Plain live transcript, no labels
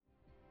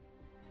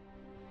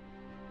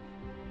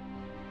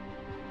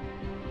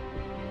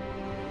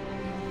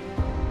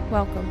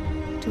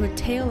Welcome to A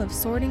Tale of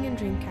Sorting and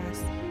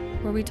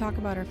Dreamcast, where we talk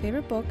about our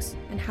favorite books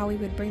and how we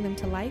would bring them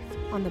to life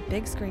on the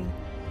big screen.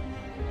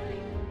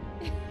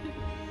 Here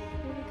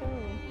we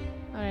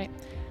go. Alright,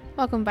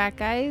 welcome back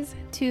guys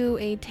to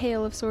A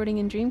Tale of Sorting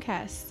and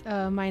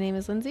Dreamcast. My name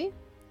is Lindsay.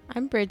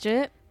 I'm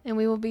Bridget. And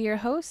we will be your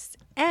hosts.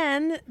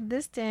 And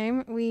this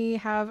time we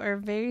have our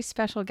very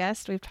special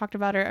guest. We've talked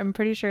about her, I'm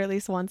pretty sure, at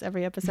least once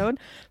every episode.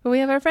 But we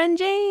have our friend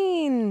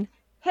Jane.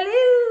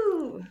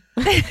 Hello!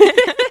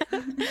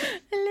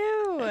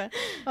 Hello!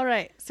 All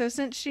right. So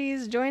since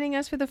she's joining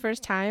us for the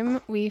first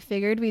time, we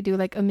figured we'd do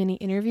like a mini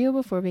interview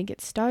before we get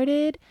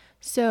started.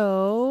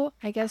 So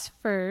I guess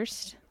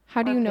first,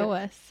 how do you know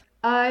us?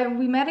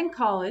 We met in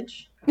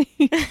college.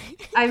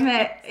 I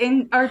met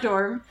in our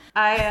dorm.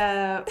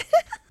 I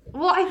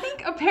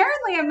think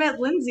apparently I met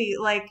Lindsay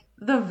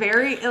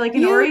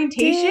in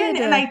orientation,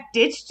 and I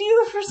ditched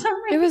you for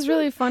some reason. It was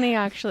really funny,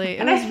 actually.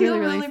 It was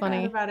really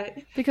funny bad about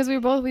it because we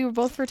were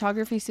both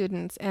photography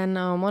students, and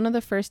one of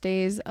the first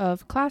days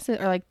of classes,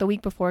 or like the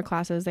week before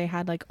classes, they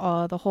had like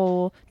the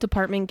whole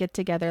department get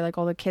together, like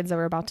all the kids that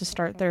were about to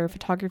start their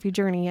photography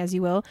journey, as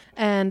you will.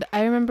 And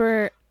I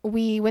remember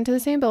we went to the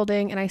same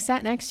building and I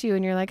sat next to you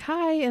and you're like,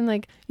 hi. And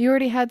like, you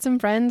already had some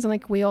friends and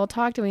like we all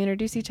talked and we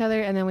introduced each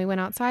other. And then we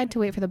went outside to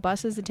wait for the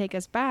buses to take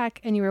us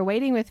back. And you were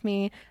waiting with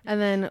me. And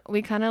then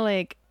we kind of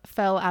like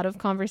fell out of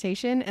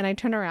conversation and I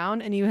turned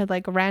around and you had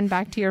like ran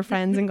back to your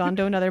friends and gone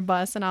to another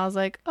bus. And I was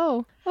like,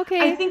 oh, okay.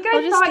 I think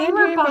I thought you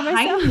were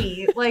behind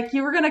me. Like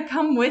you were going to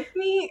come with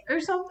me or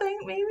something,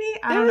 maybe.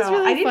 I don't know.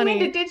 Really I didn't funny.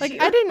 mean to ditch like, you.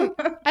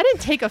 I didn't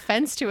take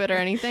offense to it or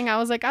anything. I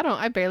was like,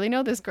 I barely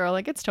know this girl.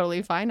 Like, it's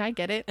totally fine. I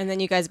get it. And then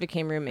you guys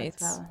became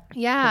roommates.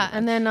 Yeah.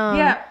 And then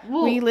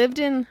we lived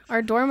in,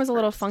 our dorm was a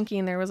little funky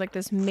and there was like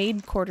this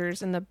maid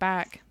quarters in the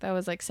back that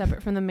was like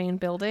separate from the main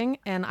building.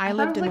 And I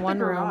lived in one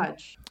room.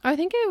 I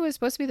think it was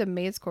supposed to be the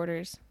maid's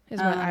quarters is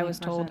what I was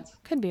told. Sense.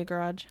 Could be a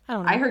garage. I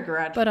don't know. I heard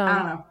garage. But I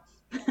don't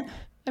know.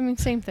 I mean,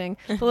 same thing.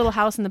 The little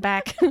house in the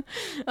back.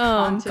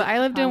 But I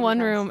lived in one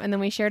room and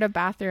then we shared a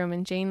bathroom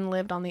and Jane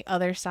lived on the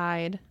other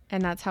side.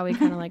 And that's how we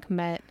kind of like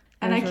met.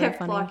 And I kept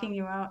blocking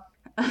you out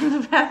of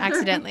the bathroom.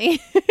 Accidentally.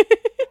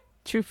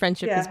 True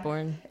friendship is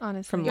born.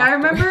 Honestly. From I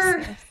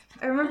remember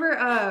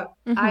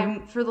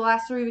for the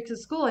last 3 weeks of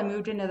school, I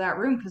moved into that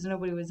room because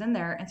nobody was in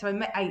there. And so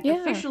I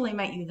officially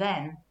met you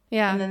then.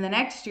 Yeah. And then the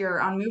next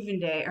year on moving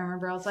day, I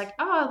remember I was like,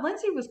 oh,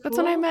 Lindsay was cool. That's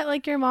when I met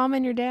like your mom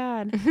and your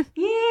dad.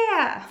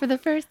 Yeah. For the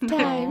first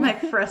time. My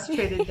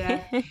frustrated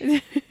dad.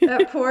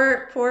 That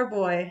poor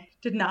boy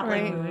did not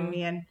like moving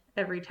me in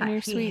every time.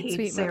 Your he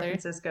hates San mother.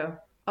 Francisco.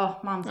 Oh,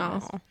 mom's the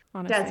best.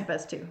 Honestly. Dad's the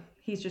best too.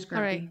 He's just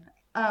grumpy.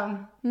 All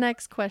right.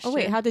 Next question. Oh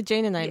wait, how did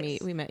Jane and I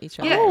meet? We met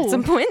each other at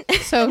some point.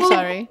 So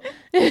sorry.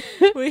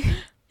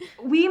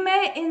 We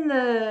met in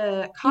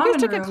the common room. You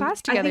guys took a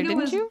class together,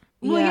 didn't you?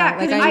 Well, yeah,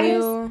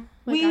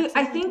 because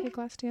I think took a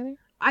class together.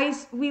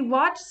 We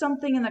watched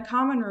something in the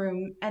common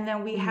room, and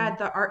then we had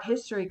the art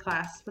history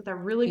class with a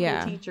really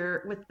cool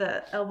teacher with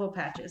the elbow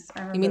patches.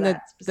 I remember. You mean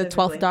the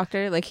 12th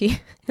Doctor? Like he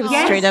was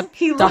straight up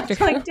he Doctor.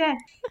 Looked like 10.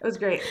 It was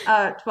great.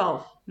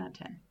 12, not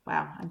 10.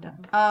 Wow, I'm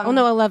done.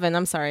 11.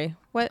 I'm sorry.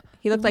 What?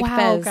 He looked like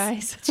Fez.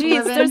 Guys.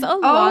 Jeez, there's a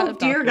lot of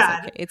dear doctors.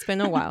 God. Okay, it's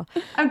been a while.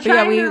 I'm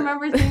trying to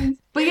remember things.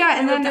 But yeah,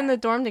 and we then lived in the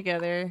dorm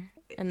together,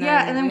 and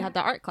then we had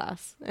the art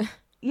class.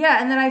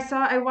 Yeah, and then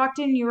I walked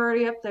in, you were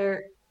already up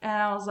there, and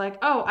I was like,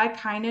 oh, I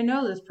kind of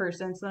know this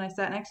person, so then I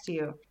sat next to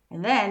you.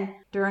 And then,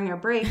 during our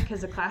break,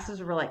 because the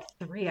classes were like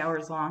 3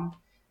 hours long,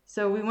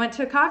 so we went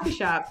to a coffee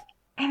shop,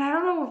 and I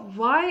don't know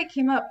why it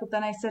came up, but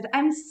then I said,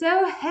 I'm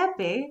so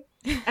happy.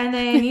 And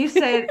then you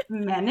said,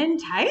 men in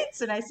tights?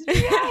 And I said,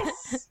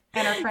 yes.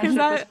 And our friendship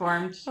was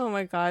formed. Oh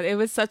my God. It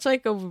was such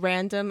like a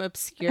random,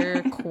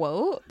 obscure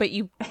quote, but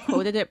you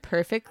quoted it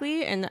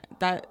perfectly. And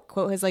that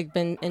quote has like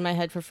been in my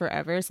head for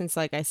forever since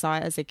like I saw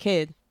it as a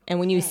kid. And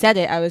when you said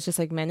it, I was just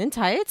like, men in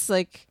tights?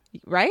 Like,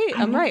 right?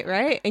 I'm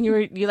right? And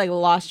you like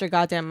lost your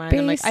goddamn mind.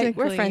 I'm like,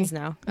 we're friends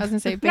now. I was going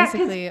to say,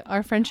 basically,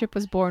 our friendship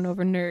was born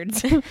over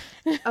nerds.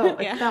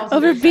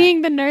 Over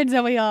being the nerds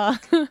that we are.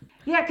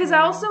 Yeah, because I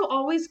also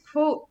always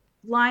quote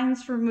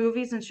lines from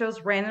movies and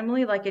shows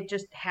randomly, like it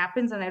just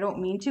happens and I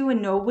don't mean to,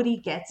 and nobody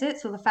gets it.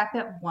 So the fact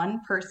that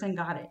one person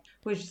got it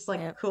was just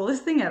like the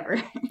coolest thing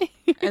ever.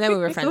 And then we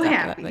were friends after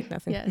that, like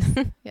nothing.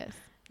 Yes.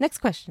 Next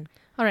question.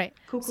 All right.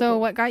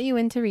 Cool. What got you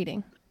into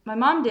reading? My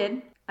mom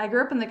did. I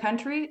grew up in the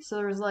country, so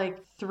there was like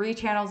 3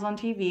 channels on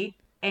TV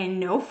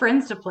and no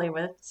friends to play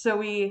with. So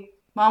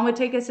mom would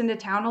take us into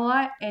town a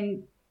lot,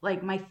 and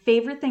like my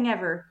favorite thing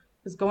ever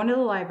was going to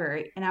the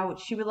library, and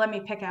she would let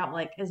me pick out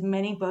like as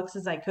many books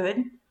as I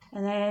could.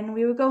 And then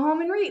we would go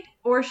home and read.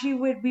 Or we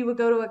would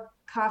go to a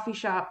coffee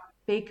shop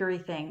bakery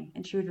thing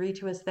and she would read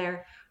to us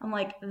there on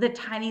like the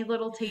tiny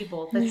little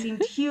table that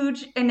seemed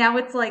huge. And now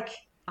it's like,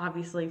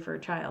 obviously for a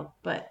child,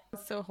 but.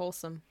 It's so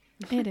wholesome.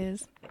 It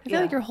is. I feel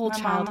like your whole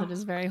childhood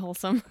is very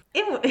wholesome.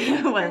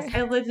 It was.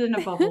 I lived in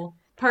a bubble,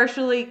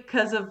 partially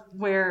because of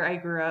where I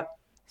grew up.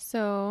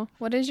 So,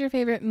 what is your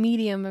favorite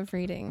medium of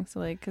reading? So,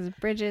 like, because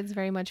Bridget's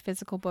very much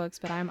physical books,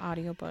 but I'm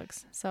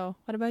audiobooks. So,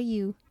 what about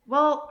you?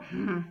 Well,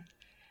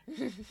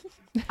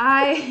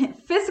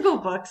 physical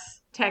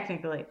books,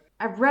 technically.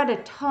 I've read a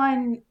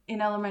ton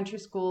in elementary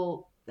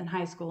school and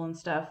high school and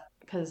stuff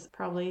because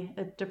probably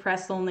a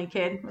depressed, lonely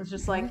kid was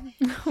just like,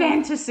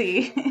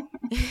 fantasy.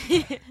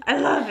 I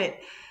love it.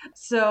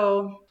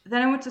 So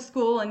then I went to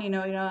school, and you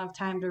don't have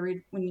time to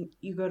read when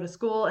you go to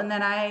school. And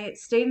then I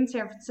stayed in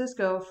San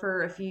Francisco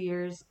for a few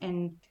years,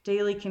 and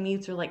daily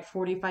commutes are like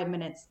 45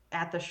 minutes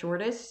at the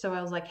shortest. So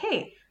I was like,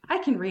 hey, I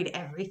can read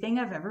everything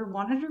I've ever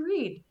wanted to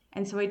read.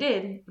 And so I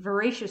did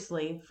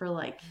voraciously for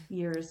like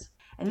years.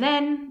 And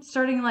then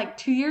starting like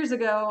 2 years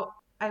ago,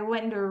 I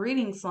went into a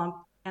reading slump,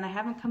 and I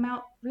haven't come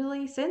out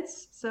really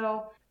since.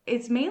 So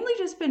it's mainly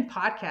just been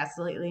podcasts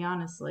lately,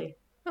 honestly.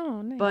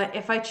 Oh, nice. But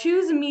if I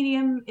choose a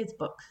medium, it's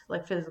books,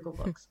 like physical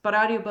books. But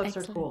audiobooks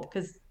are cool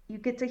because you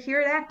get to hear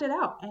it acted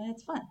out, and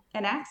it's fun.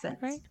 And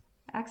accents. Right.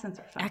 Accents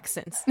are fun.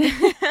 Accents.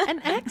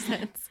 And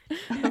accents.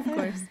 Of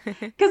course.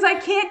 Because I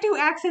can't do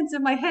accents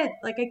in my head.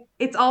 Like,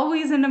 it's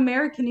always in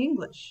American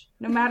English,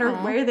 no matter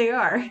where they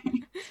are.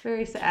 It's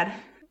very sad.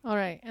 All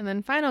right. And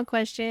then final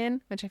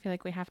question, which I feel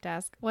like we have to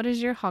ask. What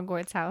is your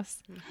Hogwarts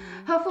house?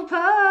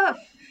 Hufflepuff!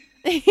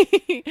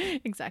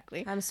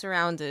 Exactly. I'm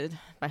surrounded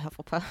by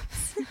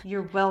Hufflepuffs.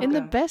 You're welcome. In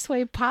the best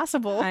way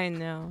possible. I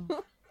know.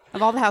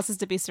 Of all the houses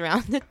to be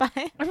surrounded by,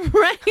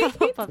 Right.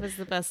 Hufflepuff is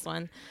the best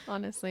one.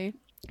 Honestly.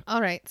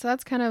 All right. So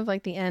that's kind of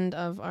like the end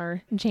of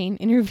our Jane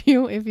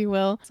interview, if you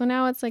will. So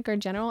now it's like our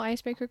general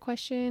icebreaker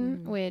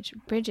question, which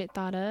Bridget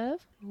thought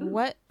of.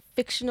 What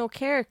fictional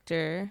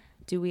character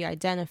do we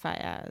identify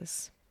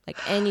as? Like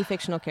any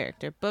fictional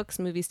character. Books,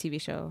 movies, TV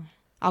show.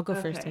 I'll go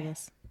first, I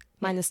guess.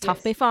 Mine is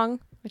Toph Beifong.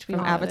 Which we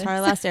From all know Avatar: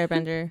 this. Last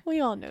Airbender. We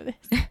all know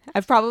this.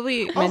 I've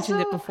probably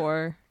mentioned it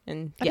before,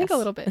 and I think a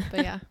little bit,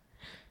 but yeah.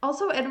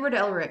 Also, Edward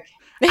Elric.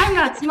 I'm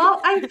not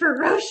small, I'm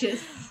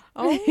ferocious.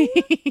 Oh,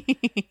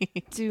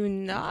 do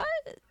not.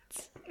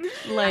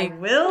 Like, I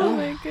will. Oh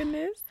my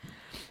goodness.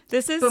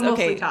 this is But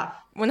mostly okay. Toph.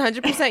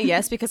 100%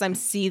 yes, because I'm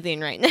seething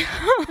right now.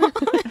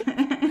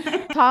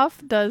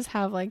 Toph does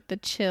have like the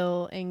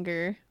chill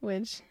anger,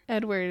 which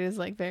Edward is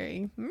like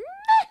very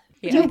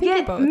Yeah. You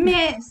get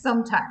meh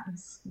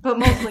sometimes, but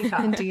mostly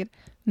Toph. indeed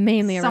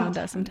mainly around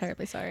us. Sometimes. I'm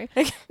terribly sorry.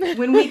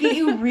 When we get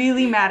you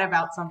really mad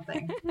about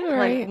something.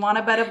 Right. Like,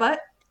 wanna bet a butt?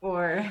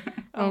 Or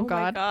Oh,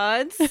 God.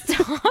 My God,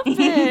 stop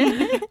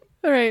it.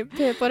 All right,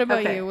 Pip, what about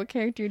Okay. you? What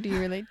character do you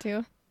relate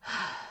to?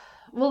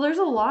 well, there's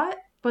a lot,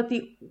 but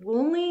the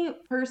only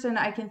person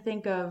I can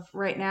think of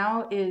right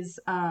now is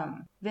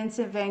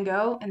Vincent Van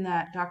Gogh in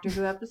that Doctor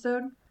Who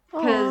episode.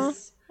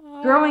 Because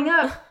growing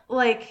up,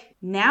 like,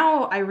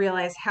 now I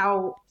realize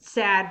how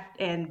sad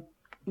and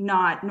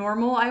not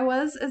normal I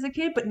was as a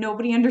kid, but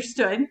nobody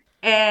understood.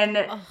 And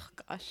Oh,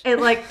 gosh. it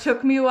like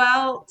took me a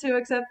while to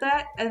accept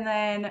that, and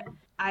then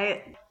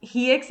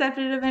he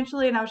accepted it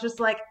eventually, and I was just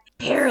like,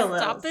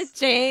 parallels. Stop it,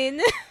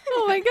 Jane.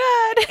 Oh my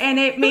God. And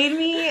it made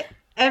me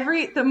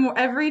every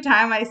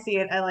time I see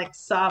it, I like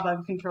sob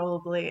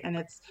uncontrollably, and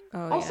it's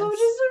also yes.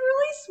 just a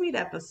really sweet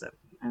episode.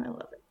 And I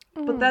love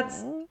it. But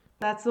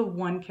that's the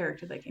one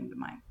character that came to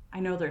mind. I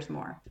know there's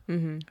more,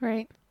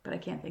 Right. but I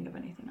can't think of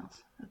anything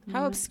else.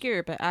 How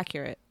obscure but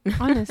accurate.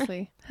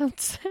 Honestly, how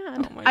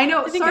sad. Oh my I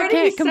know. I think Sorry I to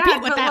be can't compete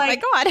sad, with but that.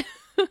 like, My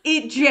God.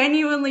 it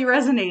genuinely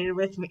resonated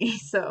with me.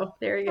 So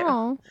there you go.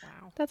 Oh,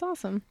 that's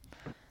awesome.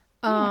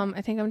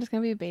 I think I'm just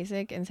gonna be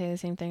basic and say the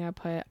same thing I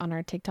put on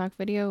our TikTok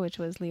video, which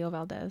was Leo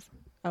Valdez.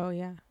 Oh,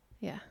 yeah.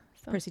 Yeah.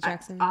 So. Percy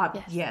Jackson.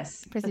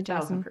 Yes, Percy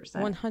Jackson.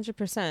 1,000%.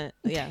 100%.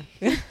 Yeah.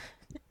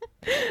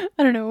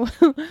 I don't know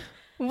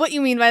what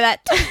you mean by that.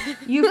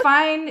 You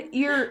find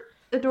you're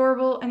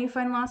adorable, and you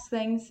find lost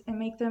things and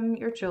make them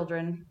your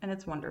children, and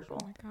it's wonderful.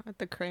 God,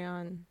 the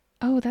crayon.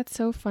 Oh, that's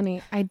so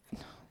funny.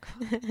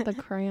 The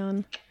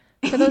crayon.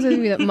 For those of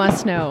you that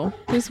must know,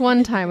 this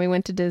one time we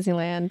went to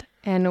Disneyland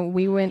and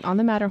we went on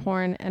the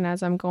Matterhorn, and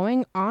as I'm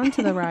going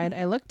onto the ride,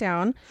 I looked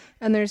down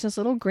and there's this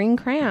little green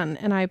crayon,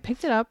 and I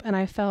picked it up and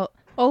I felt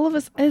all of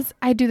us, as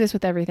I do this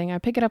with everything, I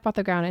pick it up off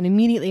the ground and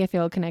immediately I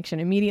feel a connection.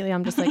 Immediately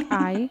I'm just like,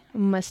 I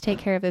must take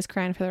care of this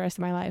crayon for the rest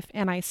of my life.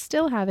 And I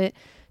still have it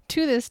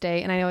to this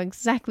day, and I know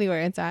exactly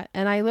where it's at.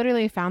 And I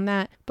literally found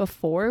that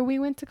before we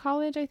went to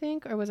college, I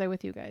think, or was I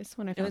with you guys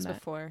when I found It was that?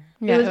 before.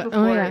 Yeah, It was Oh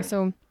before. yeah,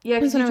 so Yeah,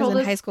 it was because when you I was told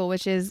in us. high school,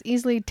 which is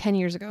easily 10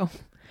 years ago.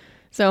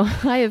 So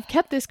I have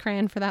kept this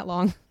crayon for that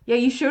long Yeah,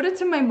 you showed it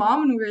to my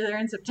mom when we were there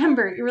in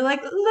September. You were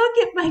like, "Look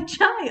at my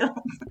child."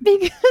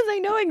 because I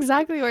know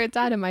exactly where it's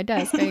at in my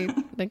desk.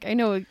 I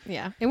know.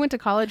 Yeah, it went to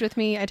college with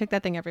me. I took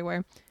that thing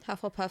everywhere.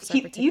 Hufflepuffs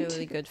You- are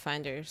particularly good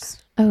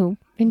finders. Oh,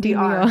 indeed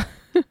we are.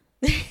 are.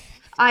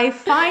 I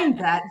find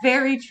that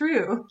very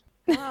true.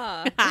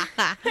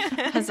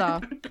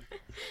 Huzzah!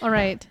 All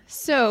right,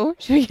 so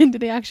should we get into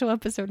the actual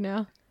episode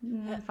now?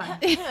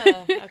 Fine.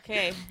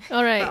 Okay.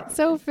 All right.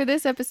 So for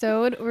this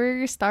episode,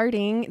 we're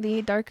starting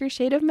the Darker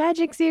Shade of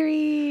Magic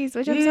series,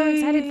 which I'm so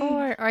excited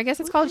for. Or I guess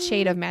it's called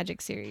Shade of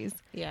Magic series.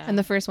 Yeah. And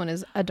the first one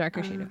is a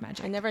Darker Shade of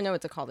Magic. I never know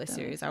what to call this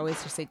series. I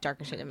always just say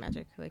Darker Shade of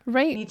Magic. Like,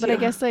 Right. Me But I too.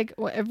 guess like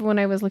when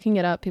I was looking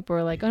it up, people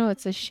were like, oh no,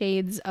 it's a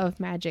Shades of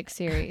Magic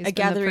series. a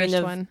gathering first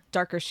of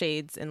darker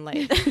shades and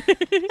light.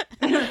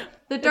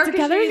 The It's a darker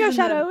gathering shades of and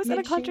shadows the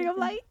and a conjuring of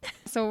light.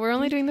 So we're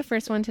only doing the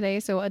first one today.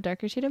 So a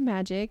Darker Shade of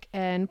Magic.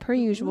 And per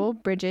usual,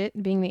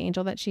 Bridget, being the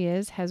angel that she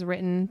is, has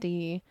written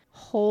the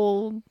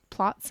whole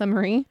plot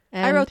summary.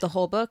 And I wrote the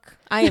whole book.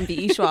 I am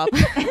the Schwab.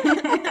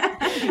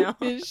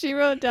 She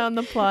wrote down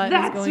the plot and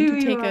That's is going who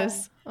to you take are.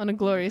 us on a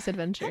glorious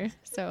adventure.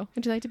 So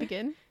would you like to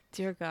begin?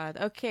 Dear God.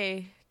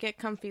 Okay, get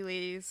comfy,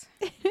 ladies.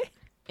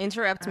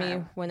 Interrupt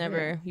me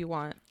whenever you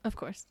want. Of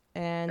course.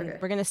 And Okay.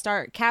 we're going to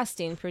start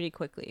casting pretty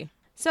quickly.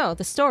 So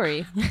the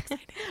story,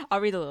 I'll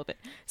read a little bit.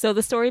 So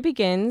the story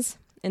begins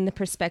in the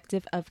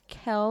perspective of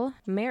Kel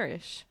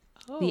Marish,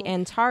 the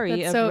Antari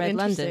That's of so Red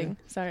interesting. London.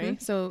 Sorry.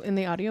 So in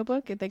the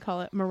audiobook, they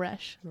call it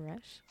Maresh.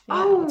 Maresh?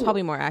 Oh, It's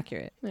probably more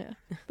accurate. Yeah.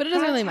 But it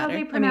doesn't really matter. How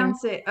they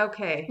pronounce it.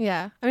 Okay.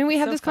 Yeah. I mean, we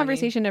have So this funny.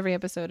 conversation every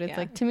episode. It's Yeah.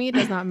 like, to me, it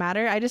does not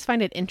matter. I just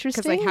find it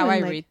interesting. Because like how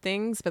I when, read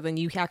things, but then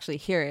you actually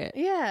hear it.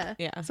 Yeah.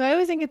 Yeah. So I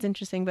always think it's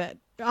interesting. But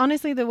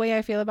honestly, the way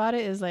I feel about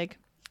it is like,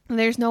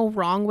 there's no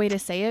wrong way to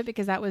say it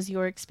because that was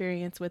your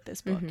experience with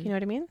this book. You know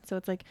what I mean? So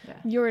it's like Yeah.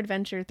 your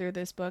adventure through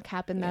this book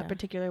happened that Yeah.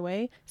 particular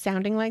way,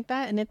 sounding like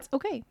that. And it's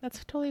okay. That's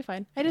totally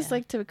fine. I just Yeah.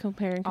 like to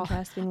compare and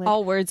contrast. Being like,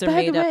 All words are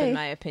by the made up way- in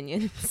my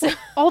opinion. So-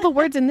 all the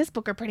words in this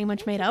book are pretty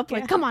much made up.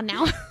 Like, come on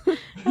now.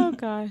 oh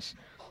gosh.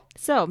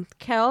 So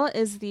Kel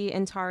is the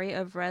Antari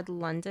of Red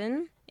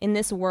London. In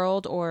this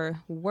world,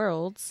 or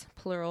worlds,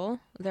 plural,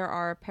 there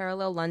are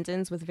parallel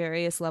Londons with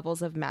various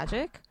levels of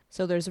magic.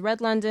 So there's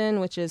Red London,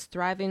 which is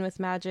thriving with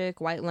magic,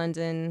 White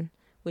London,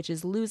 which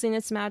is losing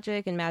its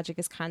magic, and magic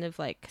is kind of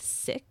like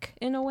sick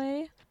in a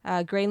way.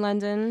 Grey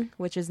London,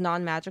 which is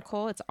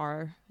non-magical, it's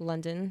our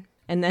London.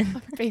 And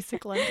then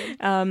Basic London.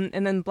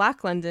 and then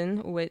Black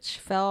London, which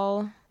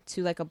fell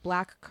to like a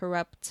black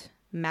corrupt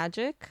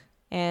magic,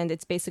 and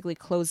it's basically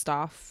closed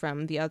off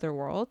from the other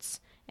worlds.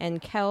 And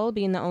Kel,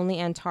 being the only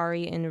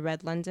Antari in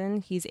Red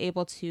London, he's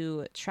able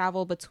to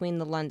travel between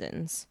the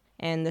Londons.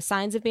 And the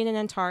signs of being an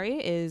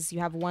Antari is you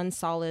have one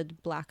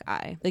solid black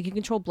eye. Like you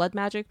control blood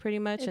magic pretty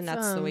much, and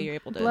that's the way you're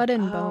able to. Blood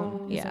and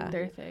bone is Yeah. like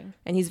their thing.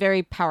 And he's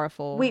very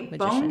powerful. Wait,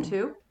 magician. bone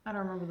too? I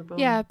don't remember the bone.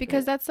 Yeah,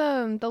 because bit. that's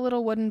the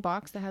little wooden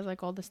box that has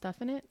like all the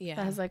stuff in it. Yeah.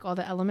 That has like all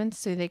the elements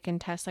so they can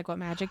test like what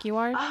magic you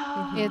are.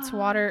 Ah. It's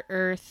water,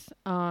 earth,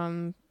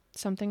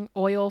 something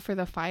oil for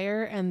the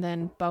fire, and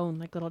then bone,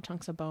 like little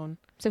chunks of bone.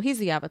 So he's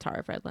the avatar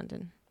of Red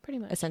London, Pretty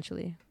much.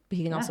 essentially. But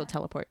he can Yeah. also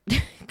teleport.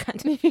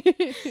 kind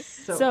of.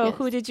 So yes.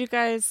 who did you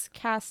guys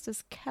cast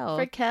as Kel?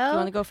 For Kel? Do you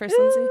want to go first,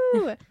 Lindsay?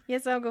 Ooh.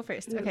 Yes, I'll go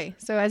first. Okay,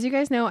 so as you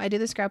guys know, I do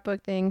the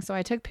scrapbook thing, so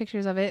I took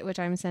pictures of it, which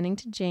I'm sending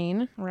to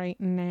Jane right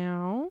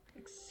now.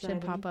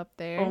 Should pop up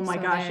there. Oh my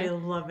So gosh, there. I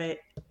love it.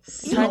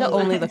 Try to So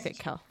only much. look at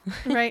Kel.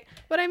 Right,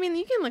 but I mean,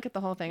 you can look at the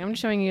whole thing. I'm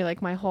just showing you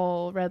like my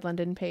whole Red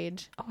London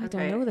page. Oh, I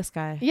Okay. don't know this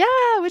guy. Yeah,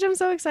 which I'm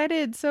so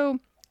excited. So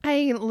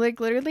I like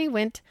literally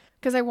went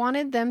because I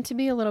wanted them to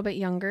be a little bit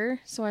younger.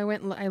 So I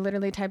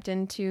literally typed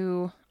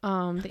into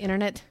the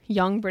internet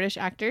young British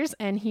actors,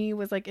 and he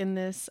was like in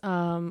this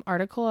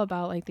article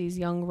about like these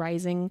young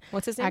rising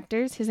What's his name?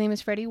 actors. His name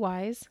is Freddie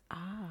Wise.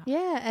 Ah.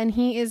 Yeah, and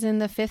he is in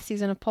the 5th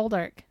season of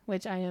Poldark,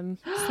 which I am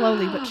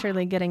slowly but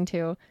surely getting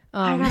to.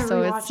 gotta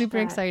So rewatch it's super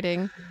that.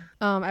 exciting.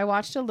 I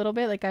watched a little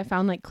bit, like I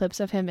found like clips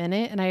of him in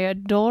it, and I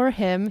adore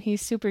him.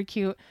 He's super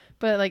cute.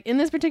 But like in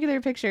this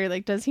particular picture,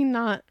 like does he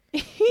not?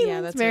 He Yeah,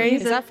 looks that's very.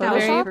 is that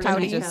very Photoshop? Or is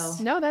pouty. he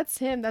just No, that's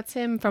him. That's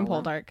him from Oh,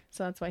 wow. Poldark.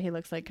 So that's why he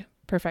looks like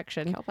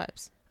perfection. Kel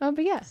vibes?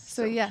 But yeah.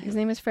 So So yeah, his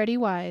name is Freddie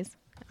Wise.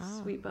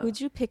 Sweet bow.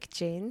 Who'd you pick,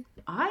 Jane?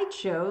 I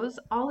chose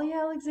Ollie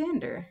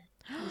Alexander.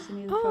 I'll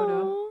send you the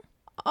photo.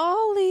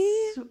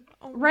 Ollie. So-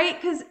 right,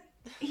 because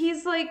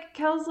he's like,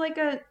 Kel's like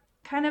a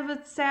kind of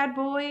a sad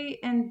boy,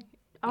 and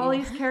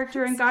Ollie's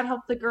character in God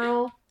Help the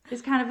Girl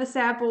is kind of a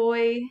sad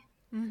boy.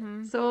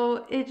 Mm-hmm.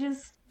 So it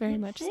just Very it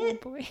much fit, sad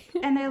boy.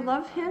 and I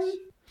love him,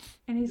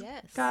 and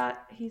Yes.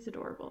 he's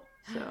adorable.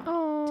 So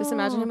Oh. Just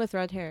imagine him with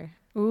red hair.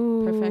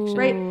 Ooh.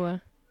 Perfection. Right.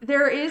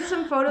 there is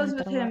some photos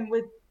like with that a lot. him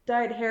with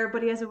dyed hair,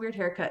 but he has a weird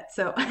haircut,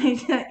 so I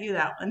sent you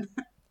that one.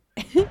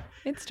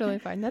 It's totally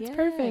fine. That's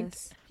perfect.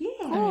 Yes.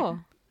 Yeah. Cool.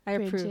 I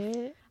approve.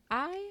 Bridget.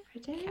 I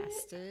Bridget.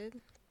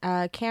 casted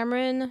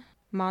Cameron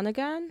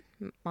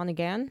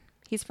Monaghan.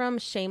 He's from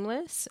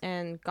Shameless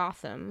and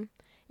Gotham,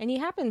 and he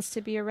happens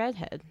to be a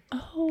redhead.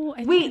 Oh, I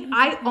think Wait, know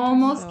I exactly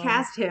almost so.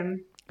 cast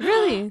him.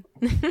 Really?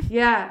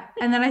 Yeah,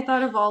 and then I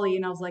thought of Ollie,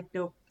 and I was like,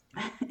 nope.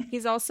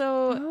 He's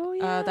also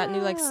Oh, that new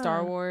like yeah.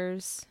 Star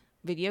Wars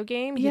video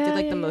game. He Yeah, did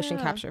like yeah, the motion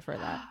yeah. capture for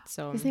that.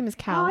 So His name is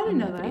Cal Oh, I didn't in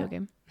know the video that.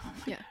 game.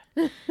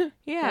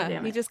 yeah,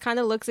 damn he it. just kind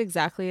of looks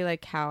exactly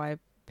like how I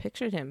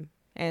pictured him.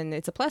 And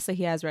it's a plus that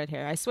he has red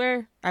hair. I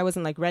swear I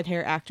wasn't like red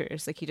hair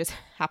actors. Like he just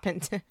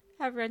happened to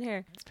have red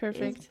hair. It's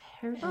perfect.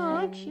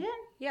 Perfection.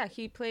 Yeah,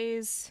 he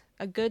plays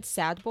a good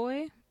sad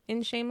boy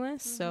in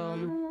Shameless. So,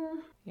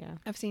 yeah.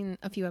 I've seen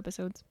a few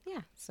episodes.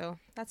 Yeah, so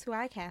that's who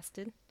I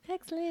casted.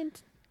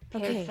 Excellent.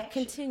 Okay, Perfection.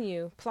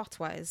 continue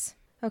plot-wise.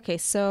 Okay,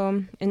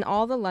 so in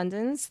all the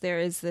Londons, there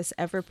is this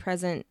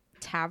ever-present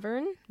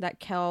tavern that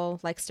Kel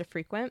likes to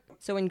frequent.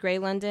 So in Grey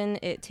London,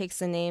 it takes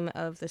the name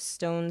of the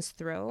Stone's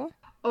Throw.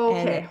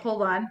 Okay, And-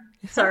 hold on.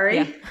 Sorry.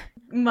 Yeah.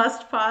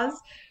 Must pause.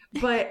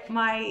 But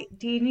my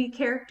D&D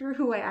character,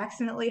 who I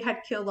accidentally had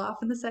killed off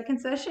in the second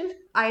session,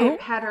 I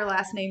had her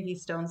last name be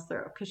Stone's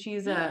Throw because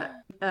she's a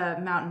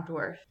mountain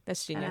dwarf.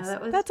 That's And, genius.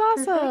 that was That's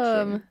awesome.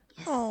 perfection.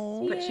 Yes.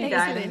 Oh, But she yay.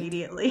 died Excellent.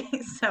 immediately.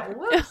 So,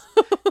 whoops.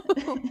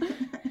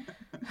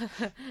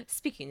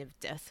 Speaking of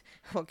death,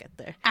 we'll get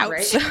there.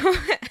 Right? So,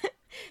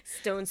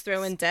 Stone's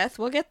Throw and death,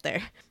 we'll get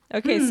there.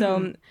 Okay,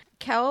 so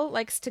Kel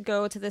likes to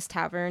go to this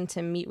tavern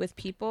to meet with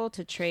people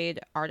to trade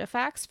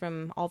artifacts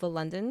from all the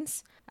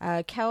Londons.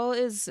 Kel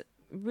is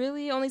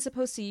really only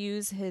supposed to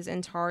use his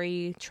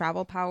Antari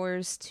travel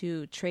powers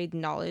to trade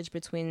knowledge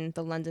between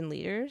the London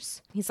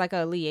leaders. He's like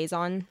a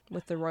liaison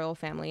with the royal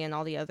family and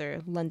all the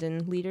other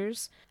London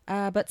leaders.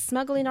 But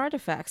smuggling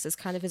artifacts is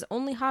kind of his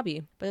only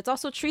hobby, but it's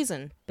also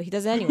treason, but he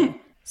does it anyway.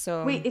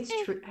 So Wait, it's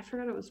true. I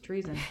forgot it was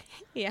treason.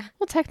 yeah.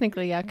 Well,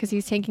 technically, yeah, because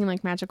he's taking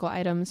like magical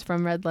items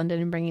from Red London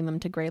and bringing them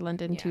to Grey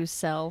London to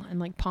sell and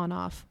like pawn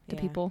off to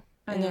Yeah. people.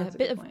 And Yeah, a that's a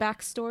bit good of point.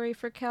 backstory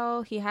for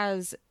Kel. He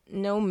has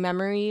no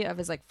memory of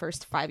his like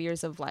first 5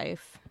 years of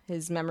life.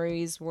 His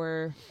memories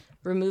were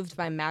removed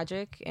by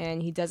magic,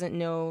 and he doesn't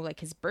know like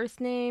his birth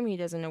name. He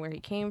doesn't know where he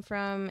came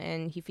from,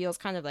 and he feels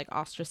kind of like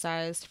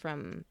ostracized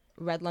from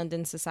Red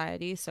London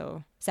society.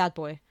 So sad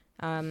boy.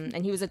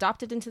 And he was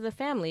adopted into the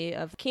family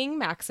of King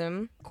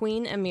Maxim,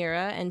 Queen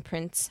Amira, and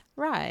Prince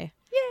Rai.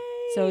 Yay!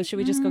 So should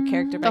we just go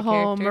character by The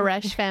whole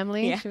character? Maresh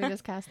family. Yeah. Should we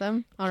just cast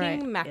them? All right.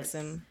 King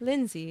Maxim,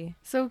 Lindsay.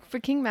 So for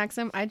King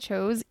Maxim, I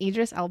chose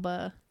Idris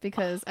Elba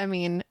because I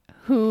mean,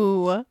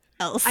 who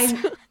else?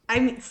 I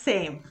mean,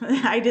 same.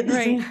 I did the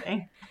same Right.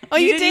 thing. Oh,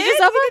 you did did?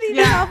 Idris Elba? You did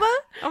Idris Yeah. Elba?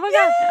 Oh my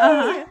god.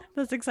 Uh-huh.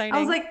 That's exciting. I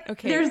was like,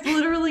 Okay. there's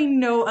literally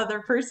no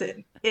other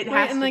person. It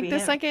Right, has and to like be the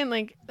him. second,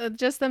 like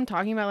just them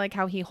talking about like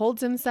how he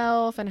holds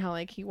himself and how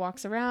like he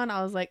walks around,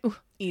 I was like, ooh,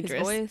 His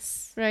Idris.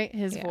 voice. Right,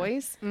 his Yeah.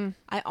 voice. Mm.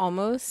 I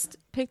almost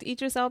picked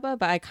Idris Elba,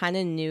 but I kind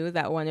of knew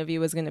that one of you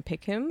was going to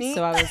pick him.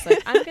 So I was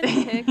like, I'm going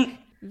to pick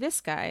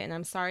this guy. And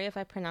I'm sorry if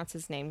I pronounce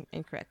his name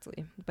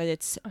incorrectly, but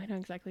it's I know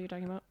exactly what you're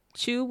talking about.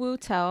 Chu Wu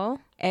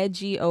Tel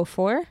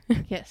Ego4.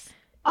 Yes.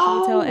 Chu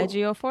Wu Tel Oh,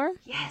 Ego4.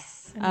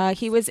 yes.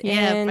 He was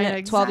Yeah, I in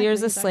know 12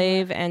 Years exactly a what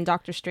you're Slave and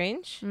Doctor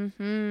Strange.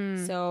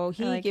 Mm-hmm. So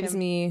he like gives him.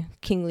 me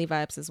kingly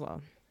vibes as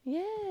well.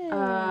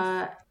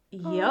 Yeah.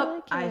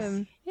 Yep. I like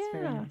him. It's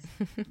very Yeah.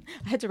 nice.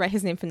 I had to write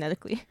his name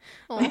phonetically.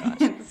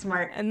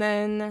 Smart. And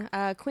then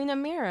Queen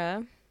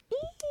Amira.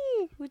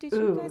 Who did you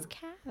Ooh. guys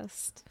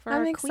cast for I'm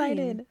our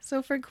excited. queen?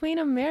 So for Queen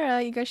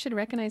Amira, you guys should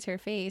recognize her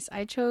face.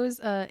 I chose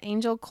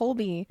Angel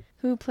Colby,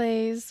 who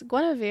plays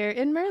Guinevere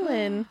in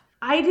Merlin.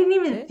 I didn't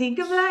even think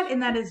of that,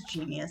 and that is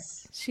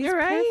genius. She's You're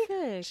right.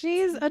 perfect.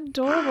 She's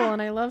adorable,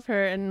 and I love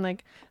her. And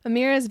like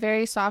Amira is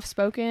very soft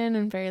spoken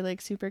and very like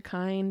super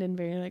kind and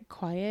very like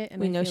quiet. And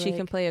We I know feel she like-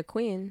 can play a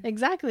queen.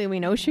 Exactly, we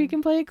know she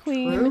can play a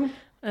queen, True.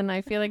 and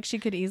I feel like she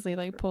could easily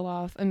like pull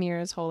off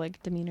Amira's whole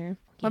like demeanor.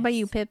 What about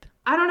you, Yes. Pip?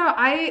 I don't know.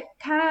 I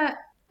kind of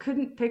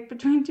couldn't pick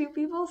between two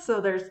people,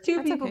 so there's two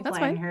That's people okay. That's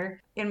playing fine.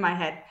 her in my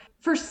head.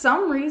 For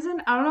some reason,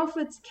 I don't know if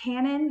it's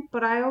canon,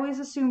 but I always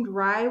assumed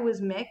Rye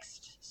was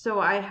mixed, so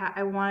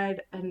I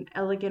wanted an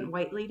elegant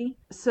white lady.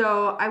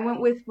 So I went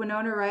with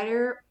Winona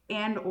Ryder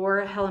and or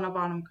Helena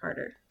Bonham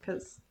Carter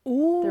because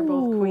Ooh, they're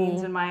both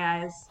queens in my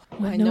eyes.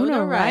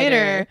 Winona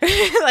Ryder.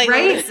 Like,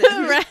 Right?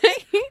 listen. Right?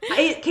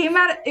 It came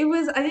out. It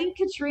was I think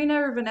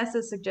Katrina or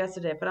Vanessa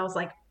suggested it, but I was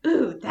like,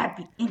 ooh, that'd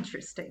be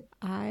interesting.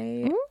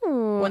 I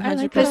Ooh,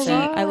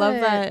 100%. I love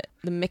lot. that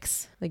the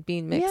mix, like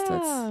being mixed.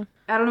 Yeah.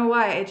 I don't know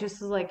why. It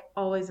just was like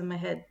always in my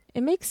head.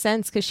 It makes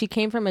sense because she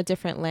came from a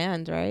different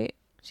land, right?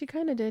 She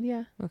kind of did,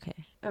 yeah. Okay.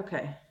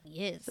 Okay.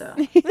 Yes. So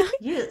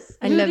yes.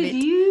 I Who love did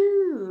it.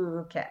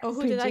 you cast? Oh,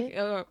 who did I? Bridget.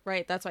 Oh,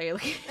 right. That's why you're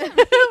looking. We're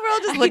all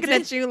just I looking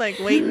did- at you like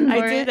waiting for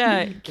I did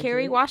it.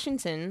 Carrie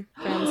Washington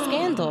from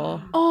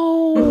Scandal.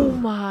 Oh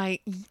my.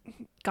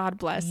 God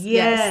bless.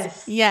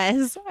 Yes.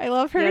 Yes. I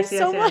love her Yes,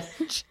 so yes.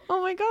 much.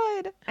 Oh my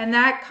God. And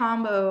that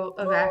combo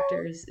of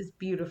actors is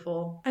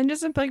beautiful. I'm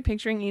just like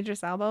picturing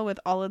Idris Elba with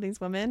all of these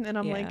women, and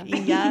I'm like,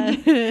 Yeah.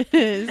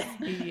 yes.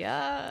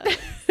 Yeah.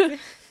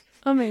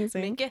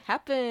 Amazing. Make it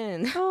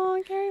happen.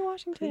 Oh, Carrie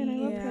Washington.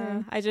 I love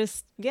her. I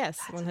just, yes,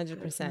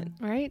 100%.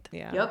 Right?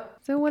 Yeah. Yep.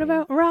 So what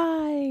about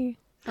Rye?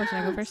 Oh, should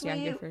I go first? Yeah,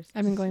 Sweet. go first.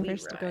 I've been going Sweet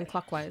first. Rye. Going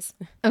clockwise.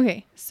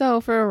 Okay,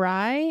 so for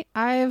Rye,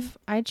 I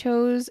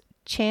chose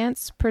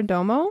Chance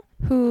Perdomo,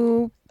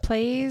 who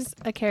plays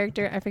a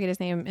character, I forget his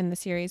name in the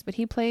series, but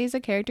he plays a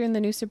character in the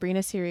new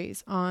Sabrina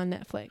series on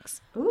Netflix.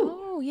 Ooh.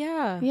 Oh,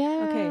 yeah.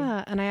 Yeah,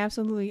 Okay. and I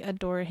absolutely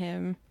adore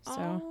him. So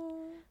Oh.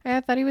 I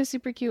thought he was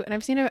super cute, and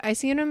I've seen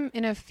him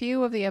in a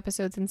few of the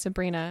episodes in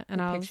Sabrina, and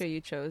The I was picture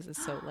you chose is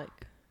so like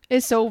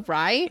is so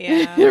right.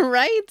 Yeah.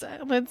 Right?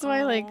 That's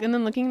why, like, and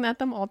then looking at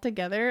them all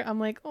together, I'm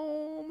like,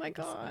 oh my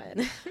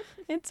God.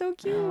 It's so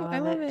cute. I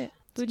love it.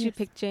 Who'd you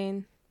pick,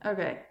 Jane?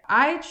 Okay.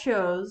 I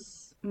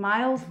chose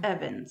Miles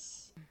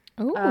Evans.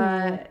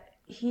 Oh.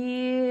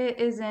 He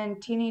is in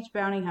Teenage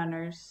Bounty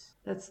Hunters.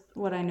 That's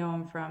what I know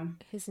him from.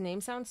 His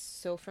name sounds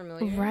so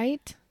familiar.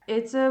 Right?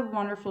 It's a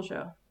wonderful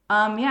show.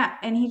 Yeah,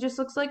 and he just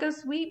looks like a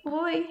sweet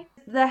boy.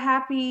 The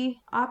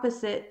happy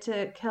opposite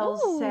to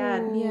Kel's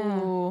sad.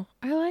 Yeah.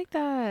 I like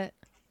that.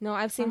 No,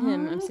 I've seen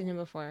him. I've seen him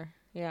before.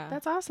 Yeah.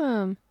 That's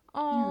awesome.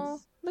 Oh,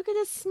 look at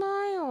his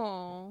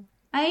smile.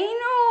 I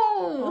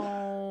know.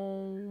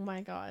 Oh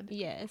my God.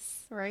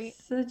 Yes. Right?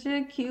 Such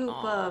a cute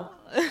bub.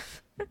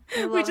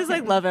 We just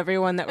like love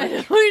everyone that we're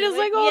just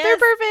like, oh, they're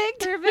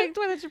perfect.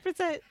 Perfect.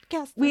 100%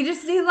 cast. We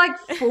just need like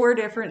 4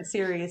 different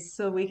series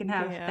so we can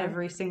have Yeah.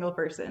 every single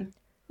person.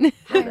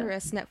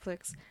 Iris,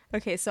 Netflix.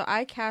 Okay, so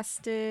I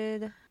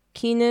casted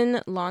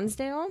Keenan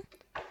Lonsdale.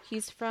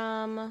 He's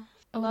from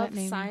Love, that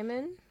name.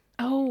 Simon.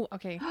 Oh,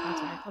 okay.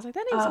 That's right. I was like,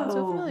 that name sounds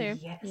so familiar.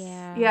 Yes.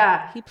 Yeah.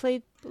 Yeah. He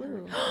played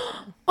Blue.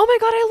 Oh my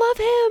God, I love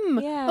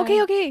him.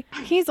 Yeah. Okay.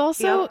 He's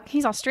also, Yep.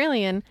 he's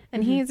Australian,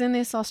 and he's in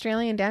this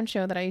Australian dance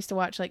show that I used to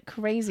watch like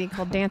crazy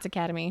called Dance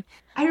Academy.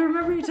 I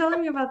remember you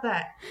telling me about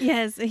that.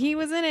 Yes, he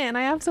was in it, and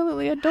I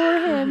absolutely adore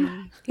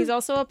him. He's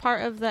also a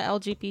part of the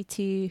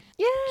LGBTQ.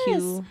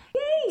 Yes.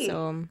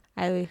 So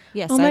I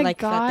Oh my like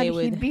God, that they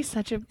would.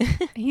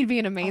 he'd be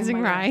an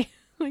amazing my God. Rye.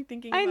 Like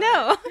thinking I about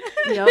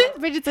know. Yep.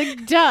 it. But it's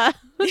like, duh.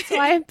 That's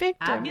why I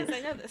picked him. Yes,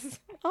 I know this.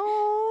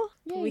 Oh,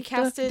 We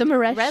casted the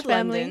Maresh Red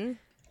family. London.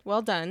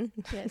 Well done.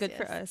 Yes, Good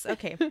for yes. us.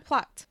 Okay,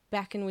 plot.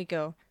 Back in we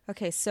go.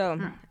 Okay,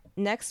 so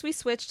next we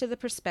switch to the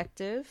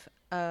perspective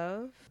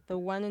of the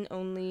one and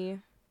only,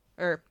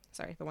 the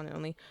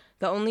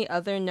only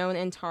other known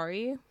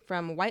Antari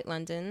from White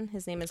London.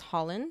 His name is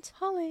Holland.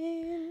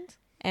 Holland.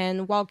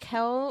 And while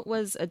Kel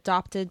was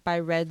adopted by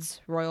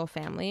Red's royal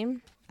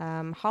family,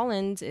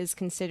 Holland is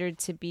considered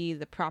to be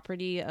the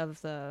property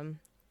of the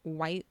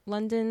White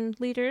London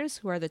leaders,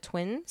 who are the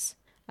twins.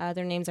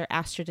 Their names are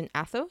Astrid and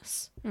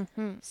Athos.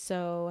 Mm-hmm.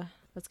 So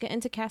let's get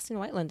into casting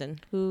White London.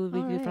 Who would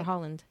we do for Alright.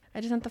 Holland? I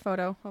just sent the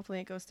photo. Hopefully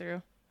it goes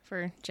through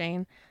for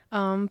Jane.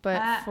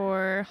 But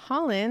for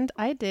Holland,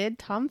 I did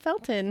Tom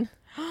Felton,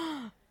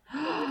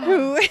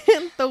 who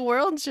the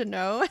world should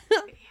know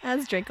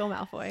as Draco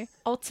Malfoy.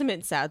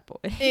 Ultimate sad boy.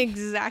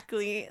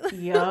 Exactly.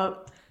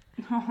 Yup.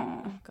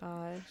 Oh,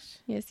 Gosh.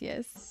 Yes.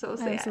 so I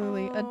sad.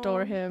 absolutely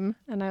adore him.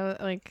 And I was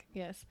like,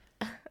 yes.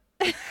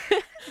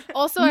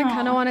 Also, I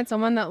kind of wanted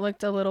someone that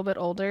looked a little bit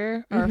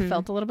older or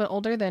felt a little bit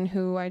older than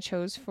who I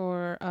chose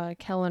for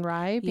Kel and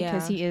Rye,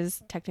 because Yeah. he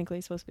is technically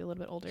supposed to be a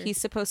little bit older. He's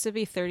supposed to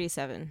be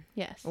 37,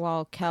 yes.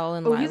 while Kel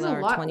and He's a Lila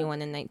are lot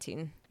 21 and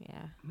 19.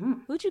 Yeah.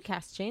 Who'd you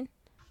cast, Jane?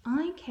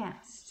 I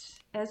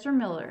cast Ezra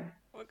Miller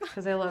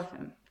because I love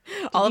him.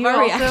 All of you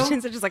our also-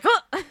 reactions are just like,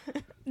 huh!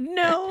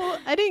 No,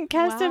 I didn't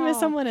cast him as Wow.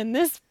 someone in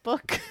this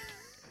book.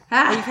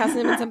 Are you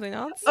casting him in something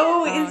else?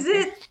 Oh, is okay.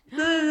 it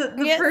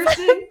the Yes.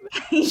 person?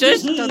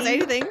 Shush, don't say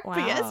anything. Wow.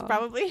 But yes,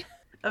 probably.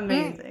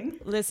 Amazing.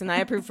 Listen, I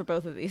approve for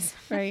both of these.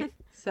 Right.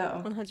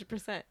 So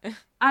 100%.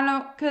 I don't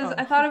know, because Oh.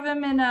 I thought of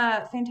him in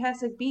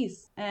Fantastic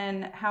Beasts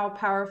and how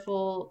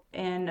powerful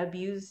and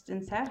abused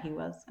and sad he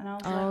was, and I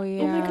was Oh, like,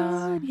 yeah. Oh my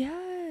God,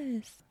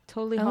 yes.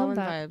 Totally I love Holland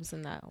that. vibes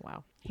in that.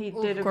 Wow. he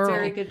did a girl.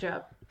 very good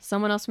job.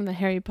 Someone else from the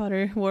Harry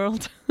Potter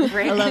world.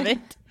 Right? I love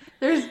it.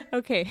 There's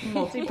Okay. They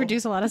multiple.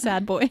 produce a lot of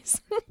sad boys.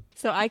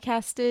 So I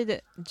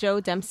casted Joe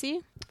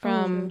Dempsey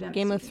from Joe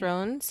Game of Dempsey.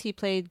 Thrones. He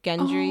played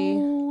Gendry.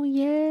 Oh,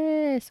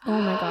 yes. Oh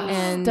my gosh.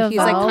 And he's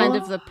like Stavel. kind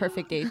of the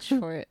perfect age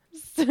for it.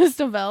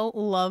 Stavel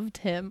loved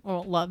him,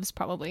 or loves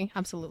probably,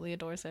 absolutely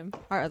adores him.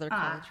 Our other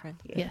college friend.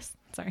 Yes,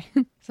 sorry.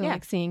 So Yeah.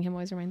 like seeing him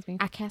always reminds me.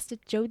 I casted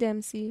Joe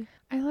Dempsey.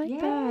 I like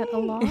that a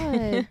Yay.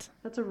 lot.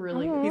 That's a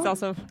really Oh. good He's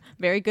also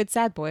very good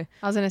sad boy.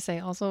 I was gonna say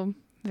also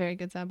very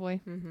good sad boy.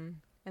 Mm-hmm.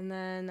 And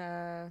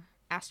then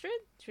Astrid.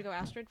 Should we go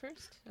Astrid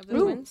first of the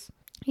Ooh. twins?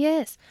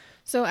 Yes.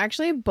 So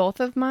actually both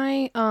of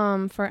my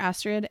for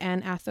Astrid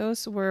and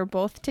Athos were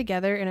both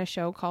together in a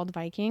show called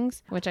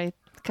Vikings, which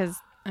because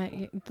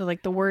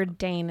the word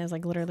Dane is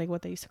like literally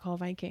what they used to call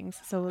Vikings.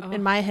 So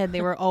in my head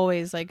they were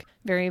always like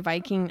very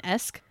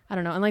Viking-esque. I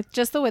don't know. And like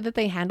just the way that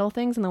they handle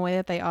things and the way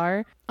that they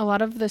are, a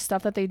lot of the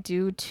stuff that they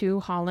do to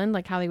Holland,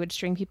 like how they would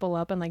string people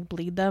up and like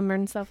bleed them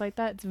and stuff like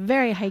that. It's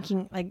very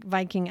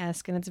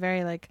Viking-esque, and it's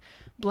very like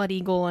Blood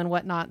Eagle and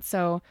whatnot.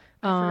 So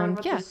forgot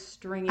about yeah. the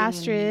stringing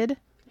Astrid,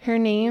 her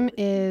name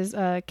is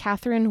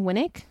Catherine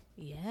Winnick.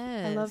 Yes.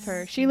 I love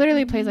her. She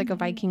literally plays like a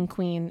Viking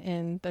queen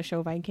in the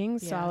show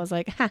Vikings. So Yeah. I was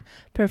like, ha,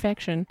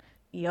 perfection.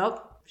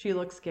 Yup. She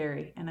looks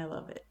scary, and I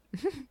love it.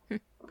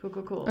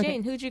 Cool.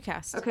 Jane, who'd you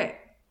cast? Okay.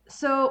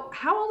 So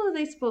how old are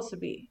they supposed to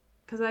be?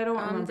 Because I don't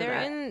remember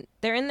that.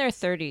 They're in their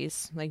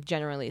 30s, like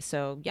generally.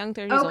 So young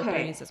 30s, old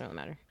Okay. 30s doesn't really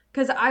matter.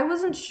 Because I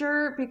wasn't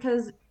sure,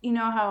 because you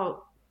know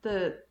how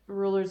the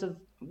rulers of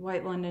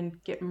White London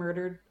get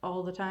murdered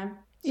all the time.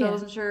 So Yeah. I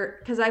wasn't sure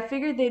because I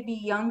figured they'd be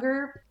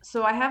younger.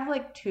 So I have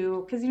like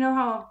two because you know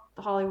how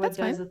Hollywood That's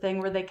does fine. the thing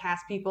where they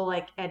cast people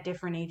like at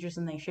different ages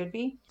than they should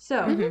be.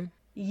 So Mm-hmm.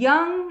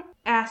 young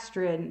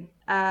Astrid,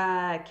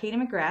 Katie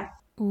McGrath,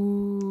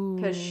 Ooh.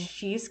 because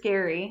she's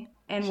scary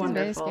and She's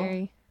wonderful.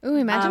 very scary. Ooh,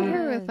 imagine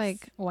her with Yes.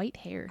 like white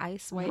hair.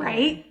 Ice white.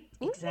 Right?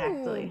 Ooh,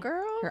 Exactly.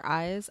 girl. Her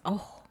eyes.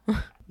 Oh, Her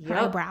Yep.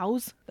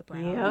 eyebrows. the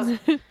brows.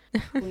 Yep.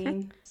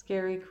 Queen,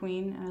 scary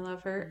queen. I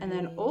love her. And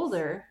then Nice.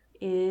 older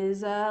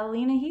is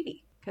Lena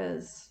Headey,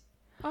 because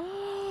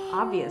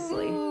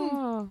obviously,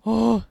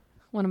 Oh.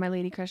 One of my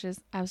lady crushes.